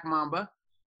Black Mamba,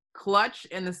 clutch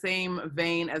in the same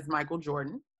vein as Michael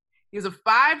Jordan. He was a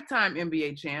 5-time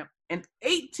NBA champ, an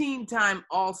 18-time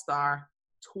All-Star,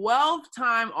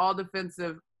 12-time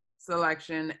All-Defensive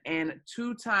selection, and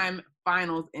 2-time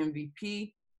Finals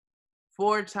MVP,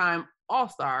 4-time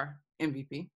All-Star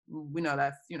MVP. We know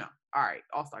that's, all right,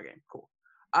 All-Star game, cool.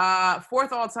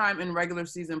 4th all-time in regular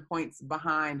season points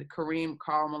behind Kareem,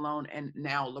 Karl Malone, and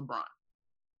now LeBron.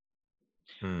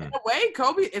 In a way,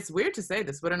 Kobe, it's weird to say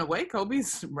this, but in a way,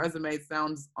 Kobe's resume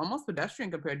sounds almost pedestrian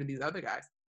compared to these other guys.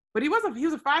 But he was a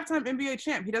 5-time NBA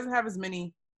champ. He doesn't have as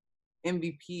many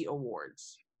MVP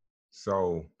awards.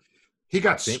 So he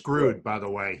got screwed, by the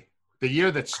way. The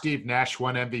year that Steve Nash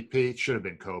won MVP, it should have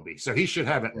been Kobe. So he should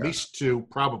have at least 2,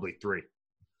 probably 3.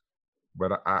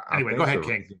 But anyway, go ahead,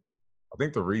 King. I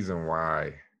think the reason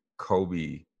why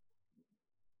Kobe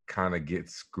kind of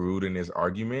gets screwed in this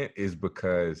argument is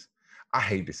because I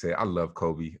hate to say it, I love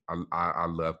Kobe. I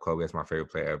love Kobe. That's my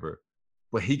favorite player ever.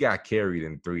 But he got carried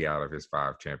in 3 out of his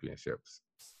 5 championships.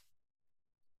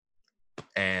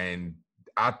 And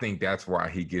I think that's why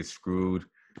he gets screwed.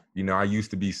 I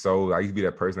used to be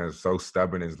that person that's so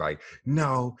stubborn. Is like,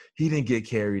 no, he didn't get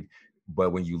carried.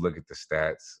 But when you look at the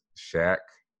stats, Shaq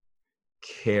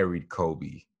carried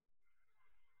Kobe.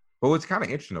 But it's kind of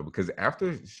interesting, though, because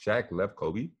after Shaq left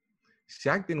Kobe,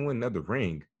 Shaq didn't win another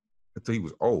ring until he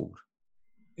was old.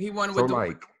 He won with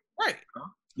right.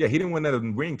 Yeah, he didn't win another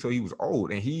ring until he was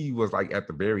old, and he was like at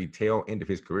the very tail end of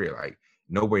his career, like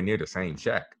nowhere near the same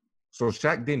Shaq. So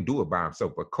Shaq didn't do it by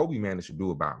himself, but Kobe managed to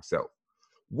do it by himself,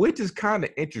 which is kind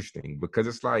of interesting because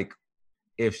it's like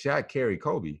if Shaq carried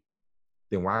Kobe,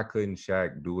 then why couldn't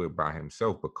Shaq do it by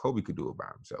himself, but Kobe could do it by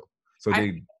himself? So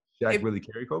did Shaq really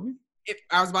carry Kobe?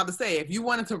 I was about to say, if you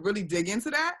wanted to really dig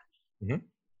into that,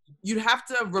 you'd have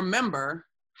to remember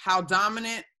how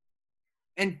dominant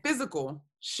and physical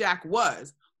Shaq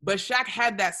was. But Shaq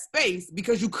had that space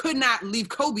because you could not leave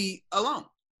Kobe alone.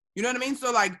 You know what I mean?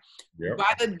 So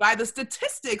by the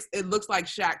statistics, it looks like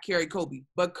Shaq carried Kobe,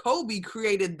 but Kobe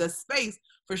created the space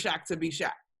for Shaq to be Shaq.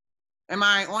 Am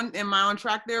I on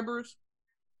track there, Bruce?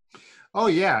 Oh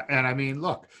yeah. And I mean,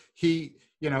 look,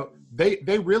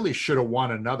 they really should have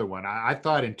won another one. I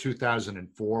thought in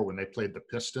 2004 when they played the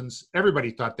Pistons, everybody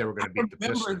thought they were going to beat the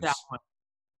Pistons. That one.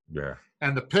 Yeah.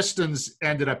 And the Pistons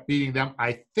ended up beating them,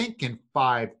 I think, in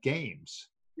 5 games.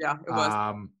 Yeah, it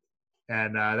was.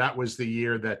 And that was the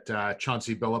year that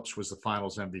Chauncey Billups was the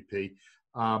Finals MVP.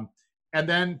 And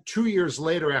then 2 years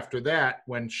later after that,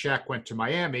 when Shaq went to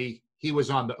Miami, he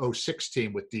was on the 06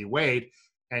 team with D. Wade.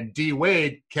 And D.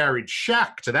 Wade carried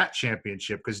Shaq to that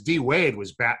championship because D. Wade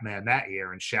was Batman that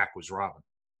year and Shaq was Robin.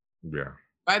 Yeah.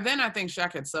 By then, I think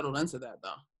Shaq had settled into that,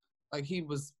 though. Like, he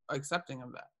was accepting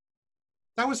of that.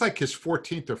 That was like his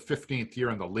 14th or 15th year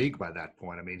in the league by that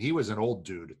point. I mean, he was an old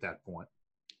dude at that point.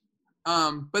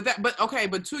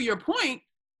 But to your point,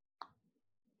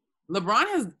 LeBron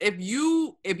has, if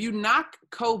you knock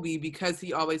Kobe because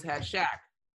he always had Shaq,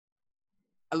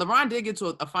 LeBron did get to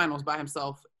a finals by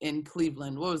himself in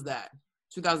Cleveland. What was that?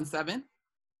 2007?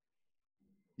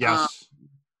 Yes.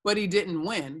 But he didn't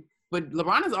win. But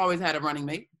LeBron has always had a running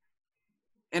mate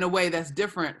in a way that's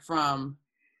different from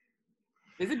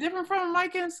Is it different from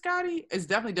Mike and Scotty? It's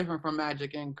definitely different from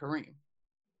Magic and Kareem.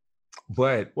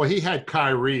 But well, he had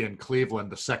Kyrie in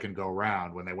Cleveland the second go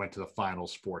round when they went to the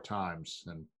finals 4 times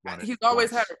and won it He's always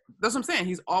twice. that's what I'm saying.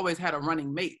 He's always had a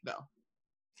running mate though.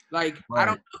 Like I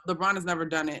don't. LeBron has never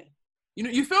done it. You know,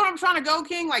 you feel what I'm trying to go,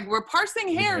 King? Like we're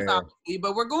parsing hairs, obviously,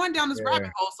 but we're going down this rabbit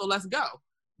hole. So let's go.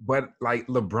 But like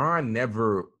LeBron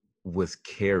never was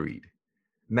carried.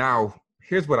 Now,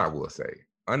 here's what I will say.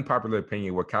 Unpopular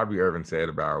opinion, what Kyrie Irving said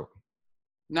about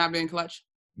not being clutch.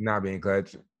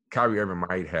 Kyrie Irving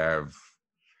might have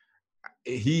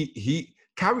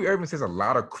Kyrie Irving says a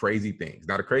lot of crazy things.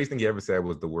 Now, the crazy thing he ever said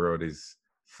was the world is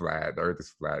flat, the earth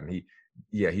is flat, and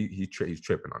he's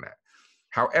tripping on that.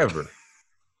 However,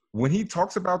 when he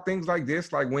talks about things like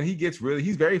this, like when he gets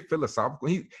he's very philosophical.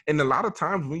 And a lot of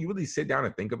times when you really sit down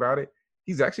and think about it,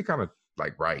 he's actually kind of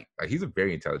like right. Like he's a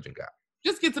very intelligent guy.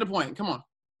 Just get to the point. Come on.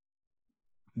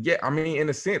 Yeah, I mean, in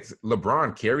a sense,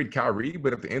 LeBron carried Kyrie,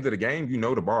 but at the end of the game, you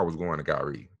know the ball was going to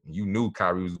Kyrie. You knew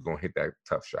Kyrie was going to hit that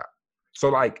tough shot. So,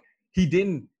 like,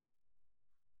 LeBron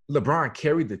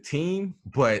carried the team,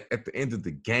 but at the end of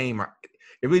the game,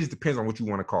 it really just depends on what you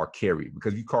want to call carry.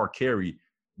 Because if you call carry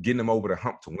getting them over the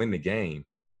hump to win the game,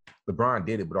 LeBron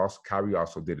did it, but also Kyrie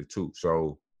also did it too.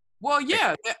 So, well,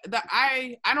 yeah,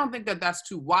 I don't think that's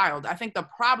too wild. I think the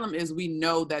problem is we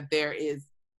know that there is,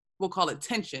 we'll call it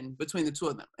tension between the two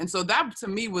of them. And so that to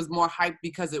me was more hype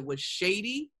because it was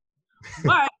shady.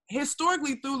 But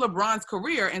historically through LeBron's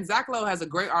career, and Zach Lowe has a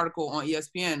great article on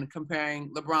ESPN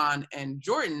comparing LeBron and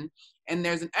Jordan. And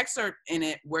there's an excerpt in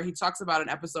it where he talks about an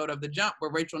episode of The Jump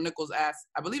where Rachel Nichols asked,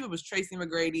 I believe it was Tracy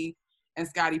McGrady and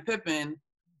Scottie Pippen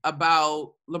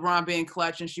about LeBron being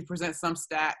clutch. And she presents some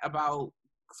stat about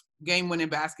game-winning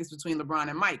baskets between LeBron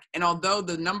and Mike. And although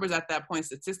the numbers at that point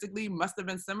statistically must have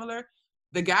been similar,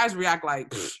 the guys react like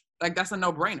that's a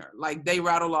no-brainer. Like they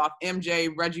rattle off MJ,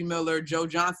 Reggie Miller, Joe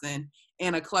Johnson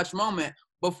in a clutch moment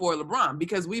before LeBron,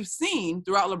 because we've seen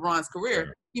throughout LeBron's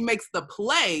career, he makes the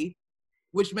play,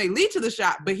 which may lead to the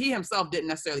shot, but he himself didn't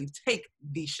necessarily take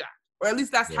the shot. Or at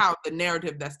least that's how the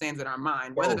narrative that stands in our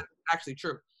mind, whether that's actually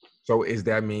true. So does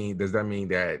that mean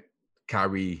that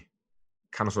Kyrie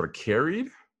kind of sort of carried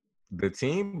the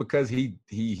team because he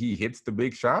hits the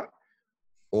big shot?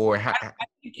 Or I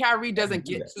think Kyrie doesn't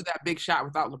get to that big shot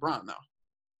without LeBron, though.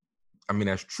 I mean,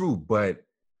 that's true, but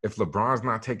if LeBron's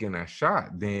not taking that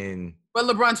shot, then... But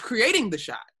LeBron's creating the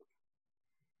shot.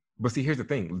 But see, here's the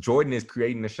thing. Jordan is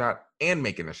creating the shot and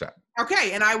making the shot.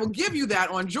 Okay, and I will give you that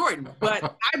on Jordan,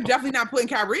 but I'm definitely not putting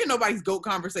Kyrie in nobody's GOAT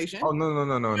conversation. Oh, no.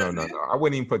 I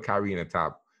wouldn't even put Kyrie in the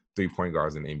top 3 point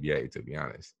guards in the NBA, to be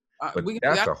honest. But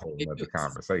that's a whole other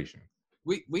conversation.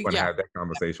 We want to have that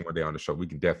conversation one day on the show. We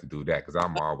can definitely do that because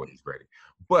I'm always ready.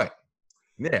 But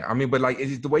yeah, I mean, but like it's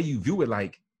just the way you view it,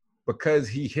 like because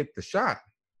he hit the shot,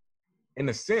 in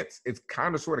a sense, it's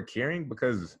kind of sort of carrying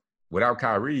because without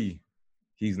Kyrie,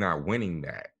 he's not winning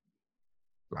that.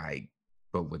 Like,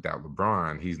 but without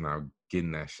LeBron, he's not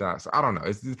getting that shot. So I don't know.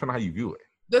 It's just depending on how you view it.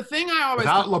 The thing I always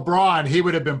without LeBron, he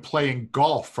would have been playing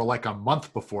golf for like a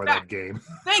month before that game.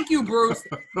 Thank you, Bruce.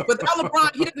 Without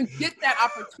LeBron, he doesn't get that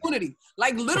opportunity.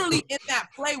 Like literally in that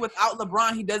play, without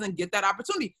LeBron, he doesn't get that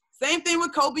opportunity. Same thing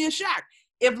with Kobe and Shaq.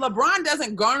 If LeBron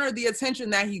doesn't garner the attention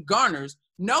that he garners,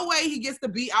 no way he gets to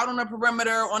be out on the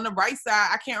perimeter on the right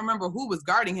side. I can't remember who was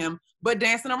guarding him, but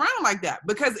dancing around like that.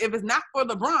 Because if it's not for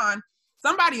LeBron,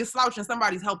 somebody is slouching,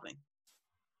 somebody's helping.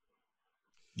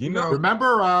 You know,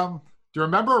 do you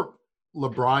remember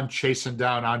LeBron chasing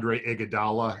down Andre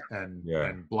Iguodala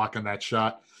and blocking that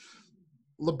shot?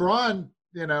 LeBron,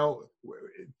 you know,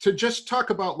 to just talk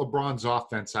about LeBron's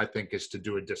offense, I think is to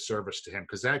do a disservice to him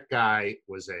because that guy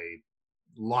was a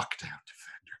lockdown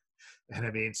defender. And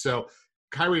I mean, so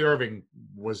Kyrie Irving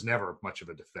was never much of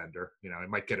a defender. You know, he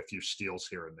might get a few steals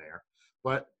here and there.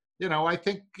 But, you know, I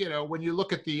think, you know, when you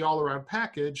look at the all-around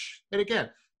package, and again,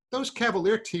 those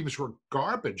Cavalier teams were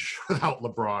garbage without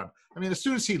LeBron. I mean, as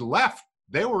soon as he left,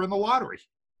 they were in the lottery.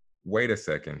 Wait a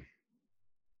second.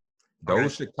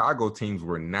 Those Chicago teams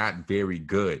were not very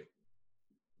good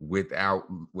without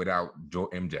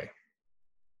MJ.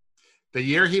 The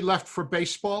year he left for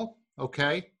baseball,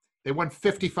 they won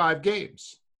 55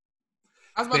 games.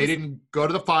 They didn't go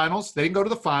to the finals. They didn't go to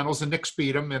the finals, and Knicks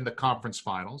beat them in the conference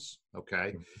finals,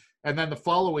 And then the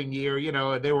following year, you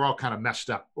know, they were all kind of messed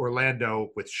up. Orlando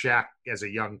with Shaq as a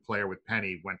young player with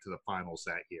Penny went to the finals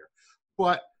that year.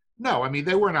 But no, I mean,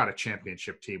 they were not a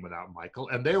championship team without Michael.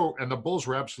 And the Bulls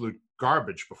were absolute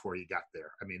garbage before you got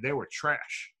there. I mean, they were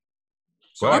trash.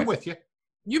 So I'm with you.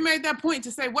 You made that point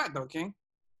to say what though, King?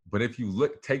 But if you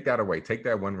take that away, take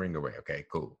that one ring away. Okay,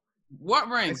 cool. What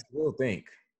ring? I still think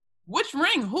Which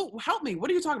ring? Who? Help me. What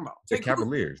are you talking about? The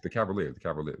Cavaliers. Take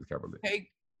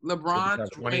LeBron's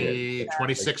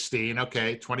 2016.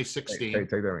 Okay, 2016. Take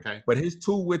that ring. Okay. But his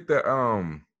two with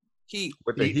the Heat.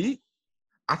 Heat,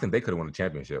 I think they could have won the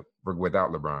championship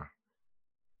without LeBron.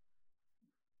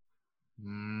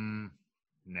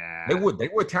 Nah. They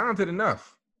were talented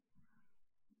enough.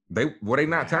 Were they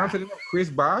not talented enough? Chris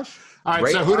Bosh. All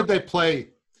right. So who did they play?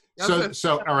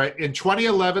 So all right. In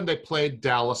 2011, they played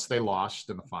Dallas. They lost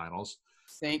in the finals.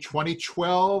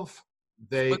 2012,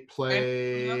 they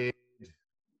played.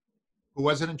 Who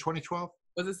was it in 2012?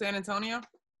 Was it San Antonio?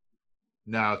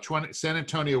 No, San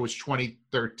Antonio was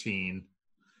 2013.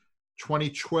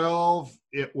 2012,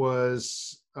 it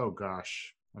was. Oh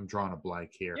gosh, I'm drawing a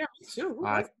blank here. Yeah, me too.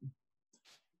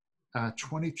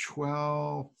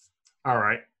 2012. All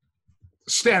right.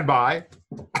 Stand by.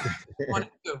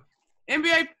 22.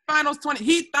 NBA Finals 20.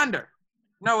 Heat Thunder.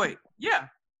 No, wait. Yeah.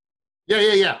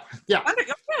 Yeah.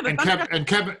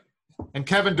 Thunder, And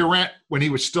Kevin Durant when he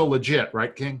was still legit,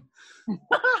 right, King?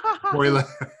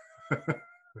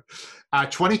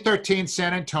 2013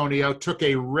 San Antonio took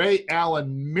a Ray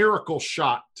Allen miracle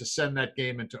shot to send that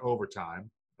game into overtime.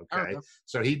 Okay.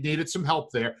 So he needed some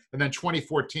help there. And then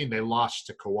 2014, they lost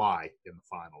to Kawhi in the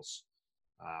finals.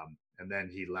 And then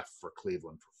he left for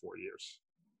Cleveland for 4 years.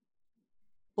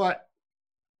 But,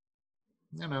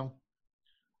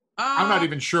 I'm not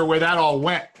even sure where that all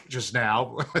went just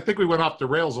now. I think we went off the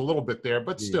rails a little bit there,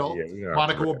 but still,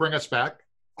 Monica will bring us back.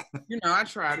 I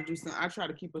try to do something. I try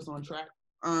to keep us on track.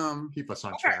 Keep us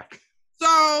on track.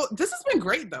 So this has been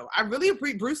great, though. I really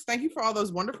appreciate, Bruce, thank you for all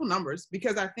those wonderful numbers,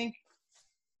 because I think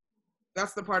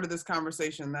that's the part of this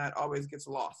conversation that always gets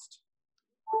lost.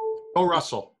 Bill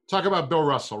Russell. Talk about Bill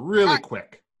Russell really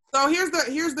quick. So here's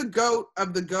the GOAT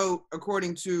of the GOAT,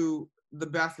 according to the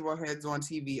basketball heads on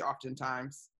TV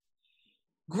oftentimes.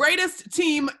 Greatest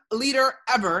team leader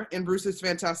ever in Bruce's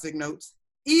fantastic notes.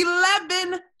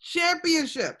 11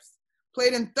 championships.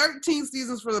 Played in 13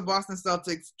 seasons for the Boston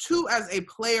Celtics, 2 as a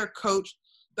player coach.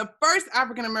 The first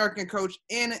African-American coach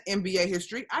in NBA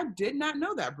history. I did not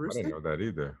know that, Bruce. I didn't know that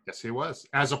either. Yes, he was.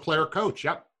 As a player coach,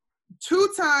 yep.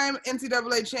 2-time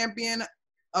NCAA champion,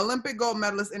 Olympic gold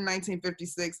medalist in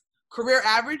 1956. Career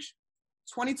average,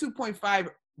 22.5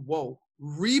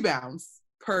 rebounds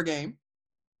per game.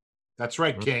 That's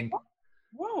right, King.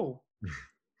 Whoa.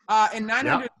 In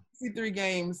 963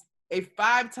 games, a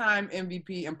 5-time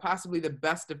MVP and possibly the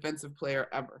best defensive player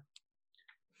ever.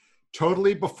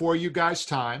 Totally before you guys'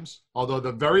 times. Although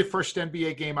the very first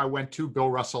NBA game I went to, Bill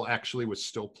Russell actually was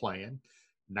still playing.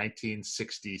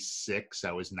 1966.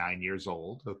 I was 9 years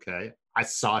old. Okay. I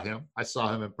saw him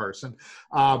in person.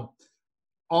 All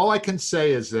I can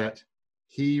say is that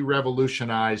he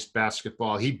revolutionized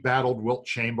basketball. He battled Wilt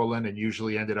Chamberlain and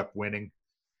usually ended up winning.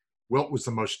 Wilt was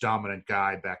the most dominant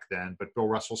guy back then, but Bill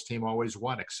Russell's team always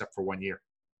won except for 1 year.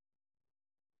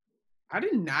 I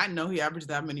did not know he averaged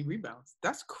that many rebounds.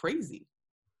 That's crazy.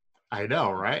 I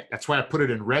know, right? That's why I put it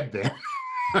in red there.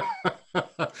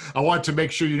 I wanted to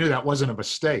make sure you knew that wasn't a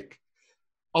mistake.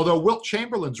 Although Wilt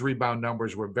Chamberlain's rebound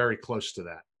numbers were very close to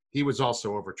that. He was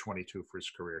also over 22 for his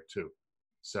career, too.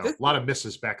 So a lot of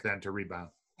misses back then to rebound.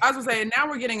 I was going to say, now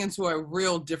we're getting into a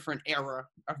real different era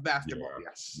of basketball.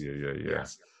 Yes.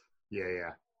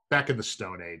 Yeah. Back in the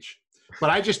Stone Age.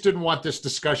 But I just didn't want this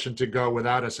discussion to go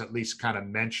without us at least kind of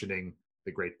mentioning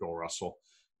the great Bill Russell.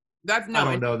 I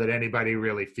don't know that anybody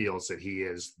really feels that he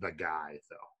is the guy,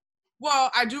 though.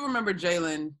 Well, I do remember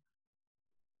Jalen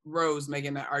Rose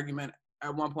making that argument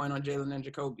at one point on Jalen and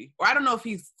Jacoby. Or I don't know if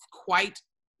he's quite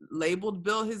labeled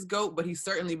Bill his GOAT, but he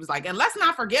certainly was like, and let's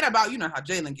not forget about, how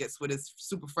Jalen gets with his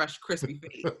super fresh, crispy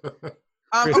face.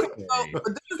 But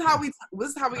this is how we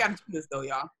got into this, though,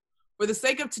 y'all. For the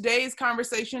sake of today's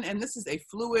conversation, and this is a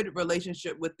fluid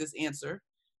relationship with this answer,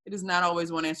 it is not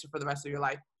always one answer for the rest of your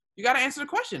life. You got to answer the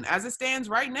question. As it stands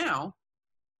right now,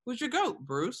 who's your GOAT,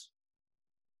 Bruce?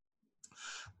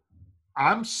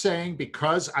 I'm saying,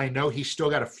 because I know he's still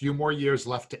got a few more years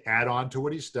left to add on to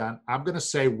what he's done, I'm going to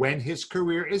say when his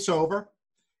career is over,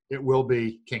 it will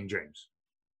be King James.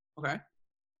 Okay.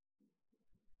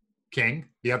 King,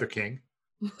 the other King.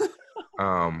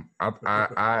 I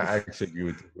actually agree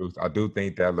with you, Bruce. I do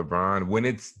think that LeBron, when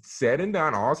it's said and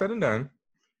done, all said and done,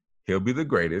 he'll be the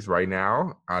greatest. Right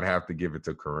now, I'd have to give it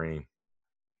to Kareem.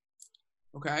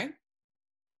 Okay.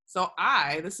 So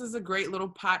this is a great little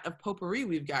pot of potpourri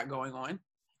we've got going on,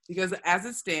 because as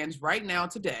it stands right now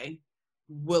today,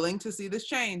 willing to see this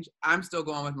change, I'm still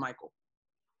going with Michael.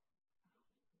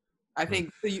 I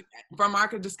think from our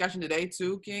discussion today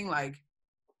too, King, like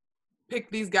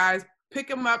pick these guys, pick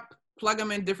them up, plug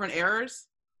them in different eras.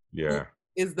 Yeah.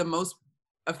 Is the most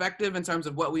effective in terms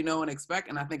of what we know and expect,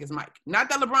 and I think it's Mike. Not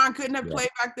that LeBron couldn't have played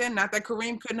back then, not that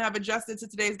Kareem couldn't have adjusted to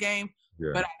today's game,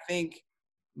 but I think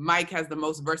Mike has the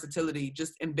most versatility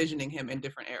just envisioning him in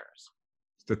different eras.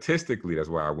 Statistically, that's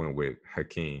why I went with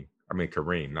Kareem,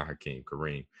 not Hakeem,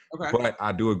 Kareem. Okay. But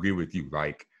I do agree with you.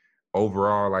 Like,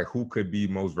 overall, like, who could be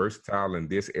most versatile in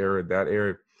this era, that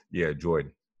era? Yeah,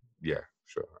 Jordan. Yeah,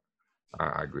 sure.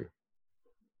 I agree.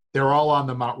 They're all on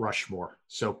the Mount Rushmore.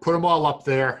 So put them all up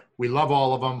there. We love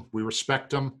all of them. We respect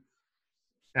them.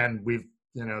 And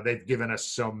they've given us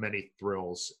so many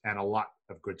thrills and a lot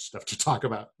of good stuff to talk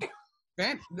about.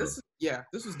 Man, this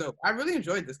was dope. I really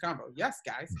enjoyed this combo. Yes,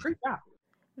 guys. Great job.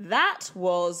 That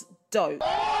was dope.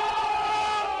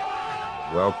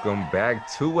 Welcome back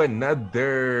to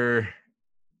another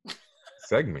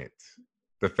segment.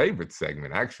 The favorite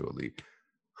segment, actually.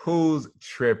 Who's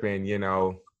tripping?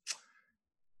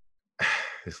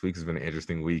 This week has been an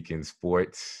interesting week in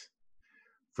sports,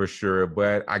 for sure.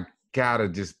 But I gotta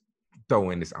just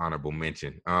throw in this honorable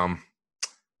mention.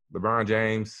 LeBron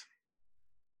James.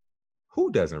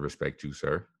 Who doesn't respect you,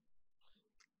 sir?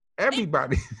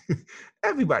 Everybody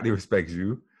respects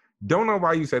you. Don't know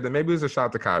why you said that. Maybe it's a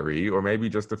shot to Kyrie, or maybe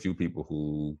just a few people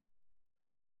who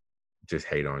just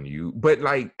hate on you. But,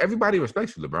 like, everybody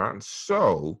respects you, LeBron.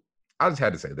 So I just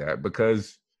had to say that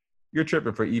because you're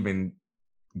tripping for even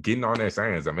getting on their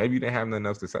saying that. Maybe you didn't have nothing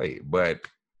else to say. But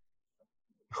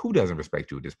who doesn't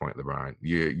respect you at this point, LeBron?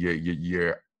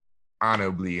 You're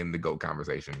honorably in the GOAT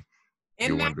conversation.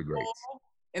 You're one of the greats.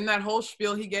 In that whole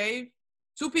spiel he gave,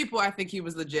 two people I think he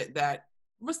was legit that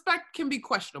respect can be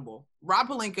questionable. Rob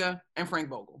Pelinka and Frank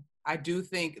Vogel. I do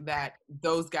think that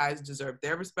those guys deserve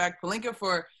their respect. Pelinka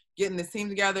for getting this team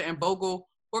together, and Vogel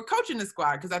for coaching the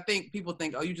squad, because I think people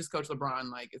think, oh, you just coach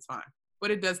LeBron, like, it's fine.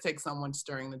 But it does take someone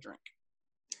stirring the drink.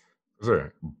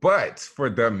 Sure. But for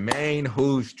the main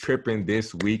Who's Tripping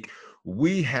this week,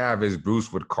 we have, as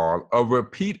Bruce would call, a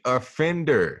repeat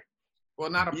offender. Well,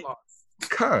 not applause.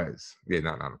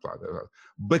 Not applause.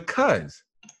 Because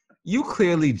you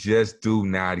clearly just do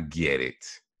not get it.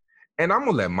 And I'm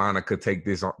going to let Monica take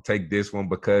this one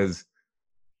because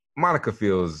Monica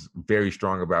feels very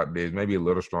strong about this, maybe a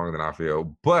little stronger than I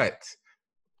feel. But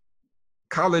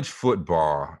college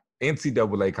football,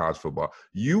 NCAA college football,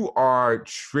 you are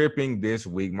tripping this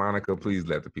week. Monica, please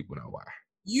let the people know why.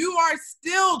 You are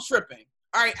still tripping.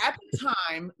 All right, at the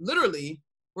time, literally,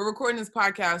 we're recording this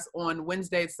podcast on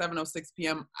Wednesday at 7:06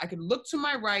 p.m. I can look to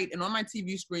my right, and on my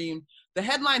TV screen, the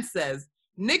headline says,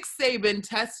 Nick Saban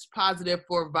tests positive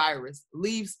for virus,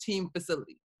 leaves team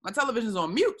facility. My television's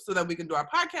on mute so that we can do our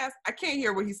podcast. I can't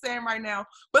hear what he's saying right now.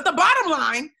 But the bottom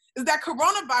line is that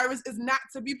coronavirus is not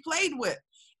to be played with.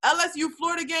 LSU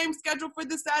Florida game scheduled for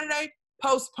this Saturday,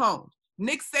 postponed.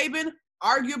 Nick Saban,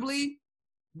 arguably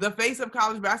the face of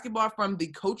college basketball from the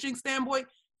coaching standpoint,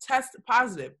 test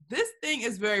positive. This thing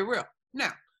is very real.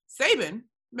 Now, Saban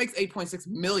makes $8.6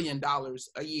 million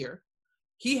a year.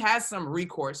 He has some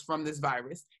recourse from this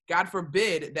virus. God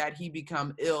forbid that he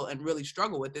become ill and really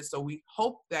struggle with it. So we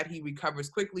hope that he recovers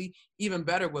quickly. Even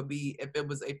better would be if it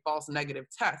was a false negative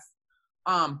test.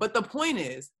 But the point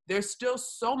is, there's still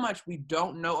so much we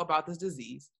don't know about this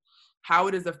disease, how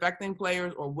it is affecting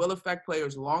players or will affect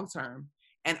players long-term.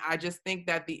 And I just think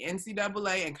that the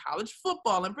NCAA and college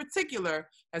football in particular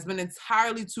has been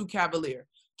entirely too cavalier.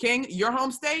 King, your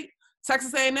home state,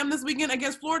 Texas A&M this weekend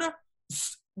against Florida,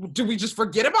 do we just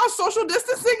forget about social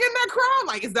distancing in that crowd?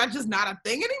 Like, is that just not a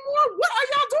thing anymore? What are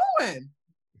y'all doing?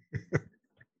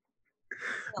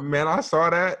 Man, I saw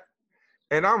that.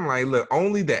 And I'm like, look,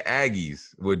 only the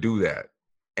Aggies would do that.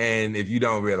 And if you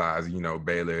don't realize,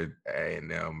 Baylor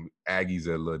and Aggies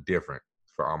are a little different.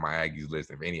 For all my Aggies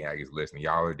listening, if any Aggies listening,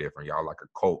 y'all are different. Y'all like a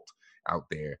cult out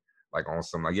there. Like on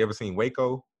some, like, you ever seen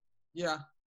Waco? Yeah.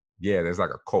 Yeah, there's like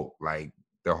a cult. Like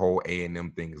the whole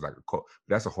A&M thing is like a cult.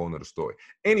 But that's a whole nother story.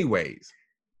 Anyways,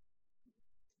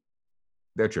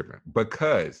 they're tripping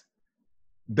because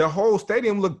the whole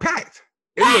stadium looked packed.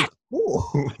 It looked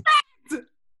full.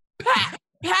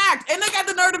 Packed. And they got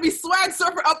the nerve to be swag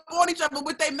surfing up on each other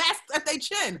with their masks at their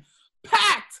chin.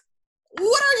 Packed.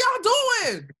 What are y'all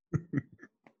doing?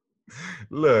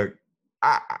 Look,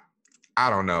 I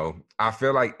don't know. I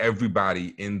feel like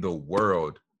everybody in the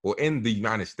world or in the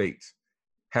United States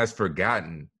has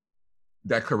forgotten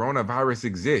that coronavirus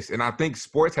exists. And I think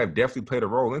sports have definitely played a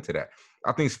role into that.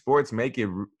 I think sports make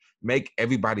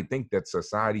everybody think that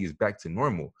society is back to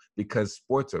normal because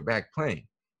sports are back playing.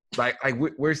 Like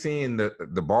we're seeing the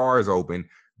bars open,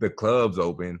 the clubs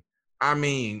open. I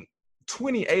mean,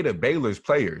 28 of Baylor's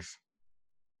players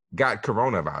got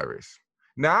coronavirus.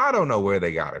 Now, I don't know where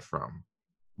they got it from,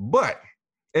 but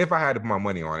If I had to put my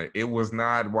money on it, it was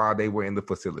not while they were in the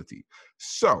facility.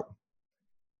 So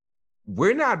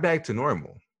we're not back to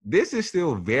normal. This is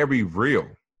still very real.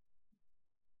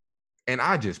 And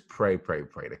I just pray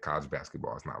that college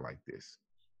basketball is not like this.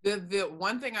 The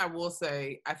one thing I will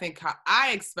say, I think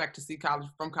I expect to see college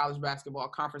basketball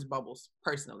conference bubbles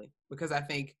personally, because I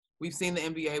think we've seen the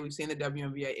NBA, we've seen the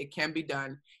WNBA. It can be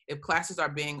done. If classes are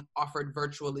being offered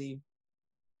virtually,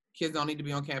 kids don't need to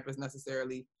be on campus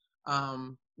necessarily.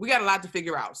 We got a lot to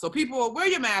figure out. So people, wear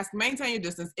your mask, maintain your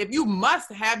distance. If you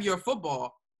must have your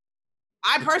football,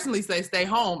 I personally say stay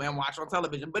home and watch on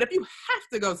television. But if you have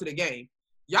to go to the game,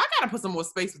 y'all got to put some more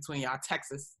space between y'all.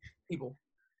 Texas people,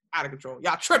 out of control.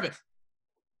 Y'all tripping.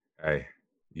 Hey,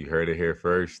 you heard it here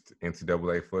first.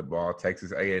 NCAA football,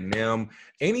 Texas A&M.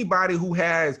 Anybody who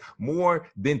has more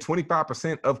than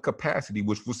 25% of capacity,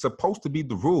 which was supposed to be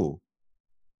the rule,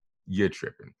 you're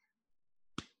tripping.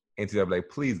 NCAA,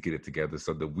 please get it together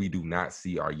so that we do not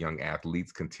see our young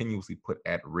athletes continuously put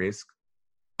at risk.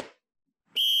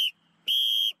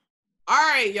 All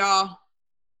right, y'all.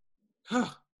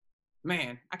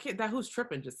 Man, I can't, who's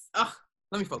tripping?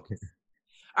 Let me focus.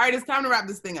 All right, it's time to wrap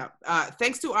this thing up.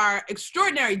 Thanks to our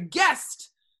extraordinary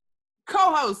guest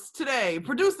co-host today,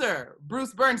 producer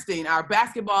Bruce Bernstein, our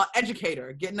basketball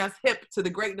educator, getting us hip to the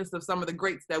greatness of some of the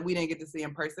greats that we didn't get to see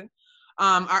in person.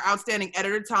 Our outstanding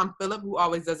editor, Tom Phillip, who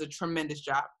always does a tremendous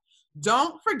job.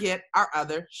 Don't forget our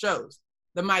other shows.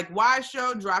 The Mike Wise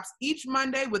Show drops each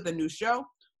Monday with a new show.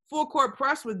 Full Court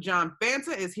Press with John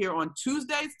Fanta is here on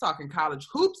Tuesdays talking college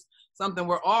hoops, something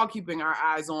we're all keeping our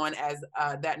eyes on as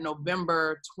that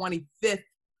November 25th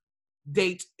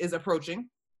date is approaching.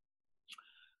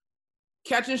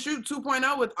 Catch and Shoot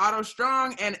 2.0 with Otto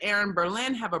Strong and Aaron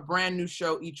Berlin have a brand new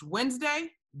show each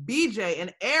Wednesday. BJ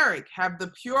and Eric have the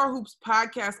Pure Hoops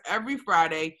podcast every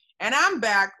Friday. And I'm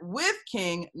back with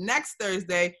King next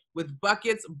Thursday with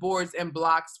Buckets, Boards, and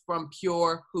Blocks from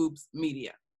Pure Hoops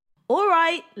Media. All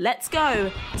right, let's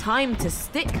go. Time to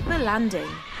stick the landing.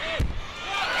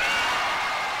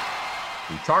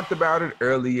 We talked about it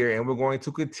earlier, and we're going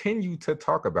to continue to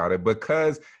talk about it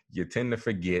because you tend to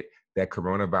forget that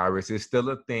coronavirus is still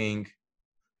a thing,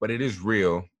 but it is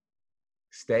real.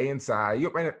 Stay inside.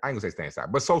 I ain't gonna say stay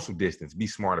inside, but social distance. Be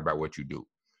smart about what you do.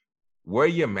 Wear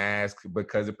your mask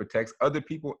because it protects other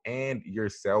people and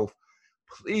yourself.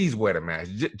 Please wear the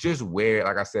mask. Just wear it.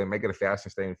 Like I said, make it a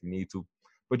fashion statement if you need to,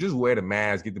 but just wear the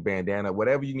mask, get the bandana,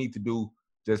 whatever you need to do.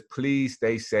 Just please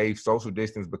stay safe, social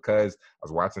distance, because I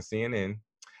was watching CNN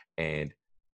and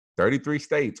 33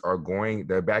 states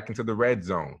they're back into the red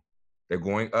zone. They're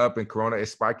going up and corona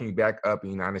is spiking back up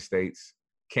in the United States.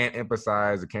 Can't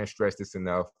emphasize or can't stress this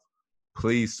enough.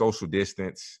 Please social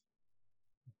distance.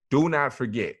 Do not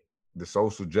forget the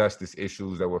social justice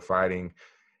issues that we're fighting.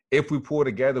 If we pull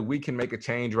together, we can make a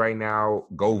change right now.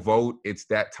 Go vote. It's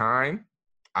that time.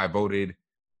 I voted.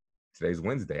 Today's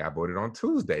Wednesday. I voted on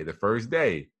Tuesday, the first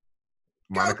day.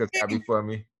 Monica's happy for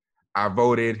me. I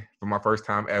voted for my first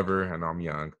time ever. I know I'm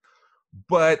young.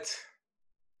 But,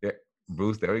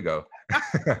 Bruce, there we go.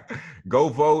 Go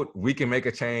vote. We can make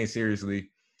a change, seriously.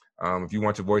 If you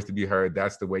want your voice to be heard,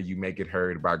 that's the way you make it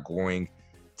heard, by going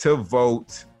to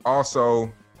vote.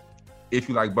 Also, if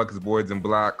you like Buckets, Boards, and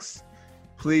Blocks,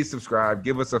 please subscribe.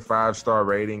 Give us a 5-star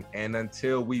rating. And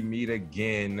until we meet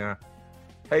again,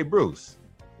 hey, Bruce,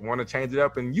 want to change it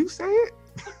up and you say it?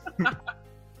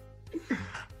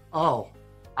 Oh,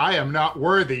 I am not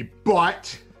worthy,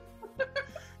 but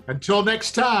until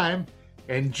next time,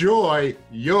 enjoy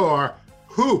your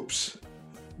hoops.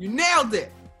 You nailed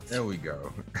it. There we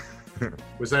go.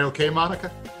 Was that okay,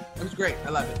 Monica? It was great. I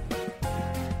love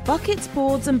it. Buckets,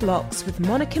 Boards, and Blocks with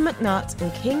Monica McNutt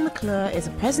and King McClure is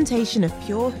a presentation of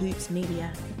Pure Hoops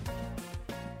Media.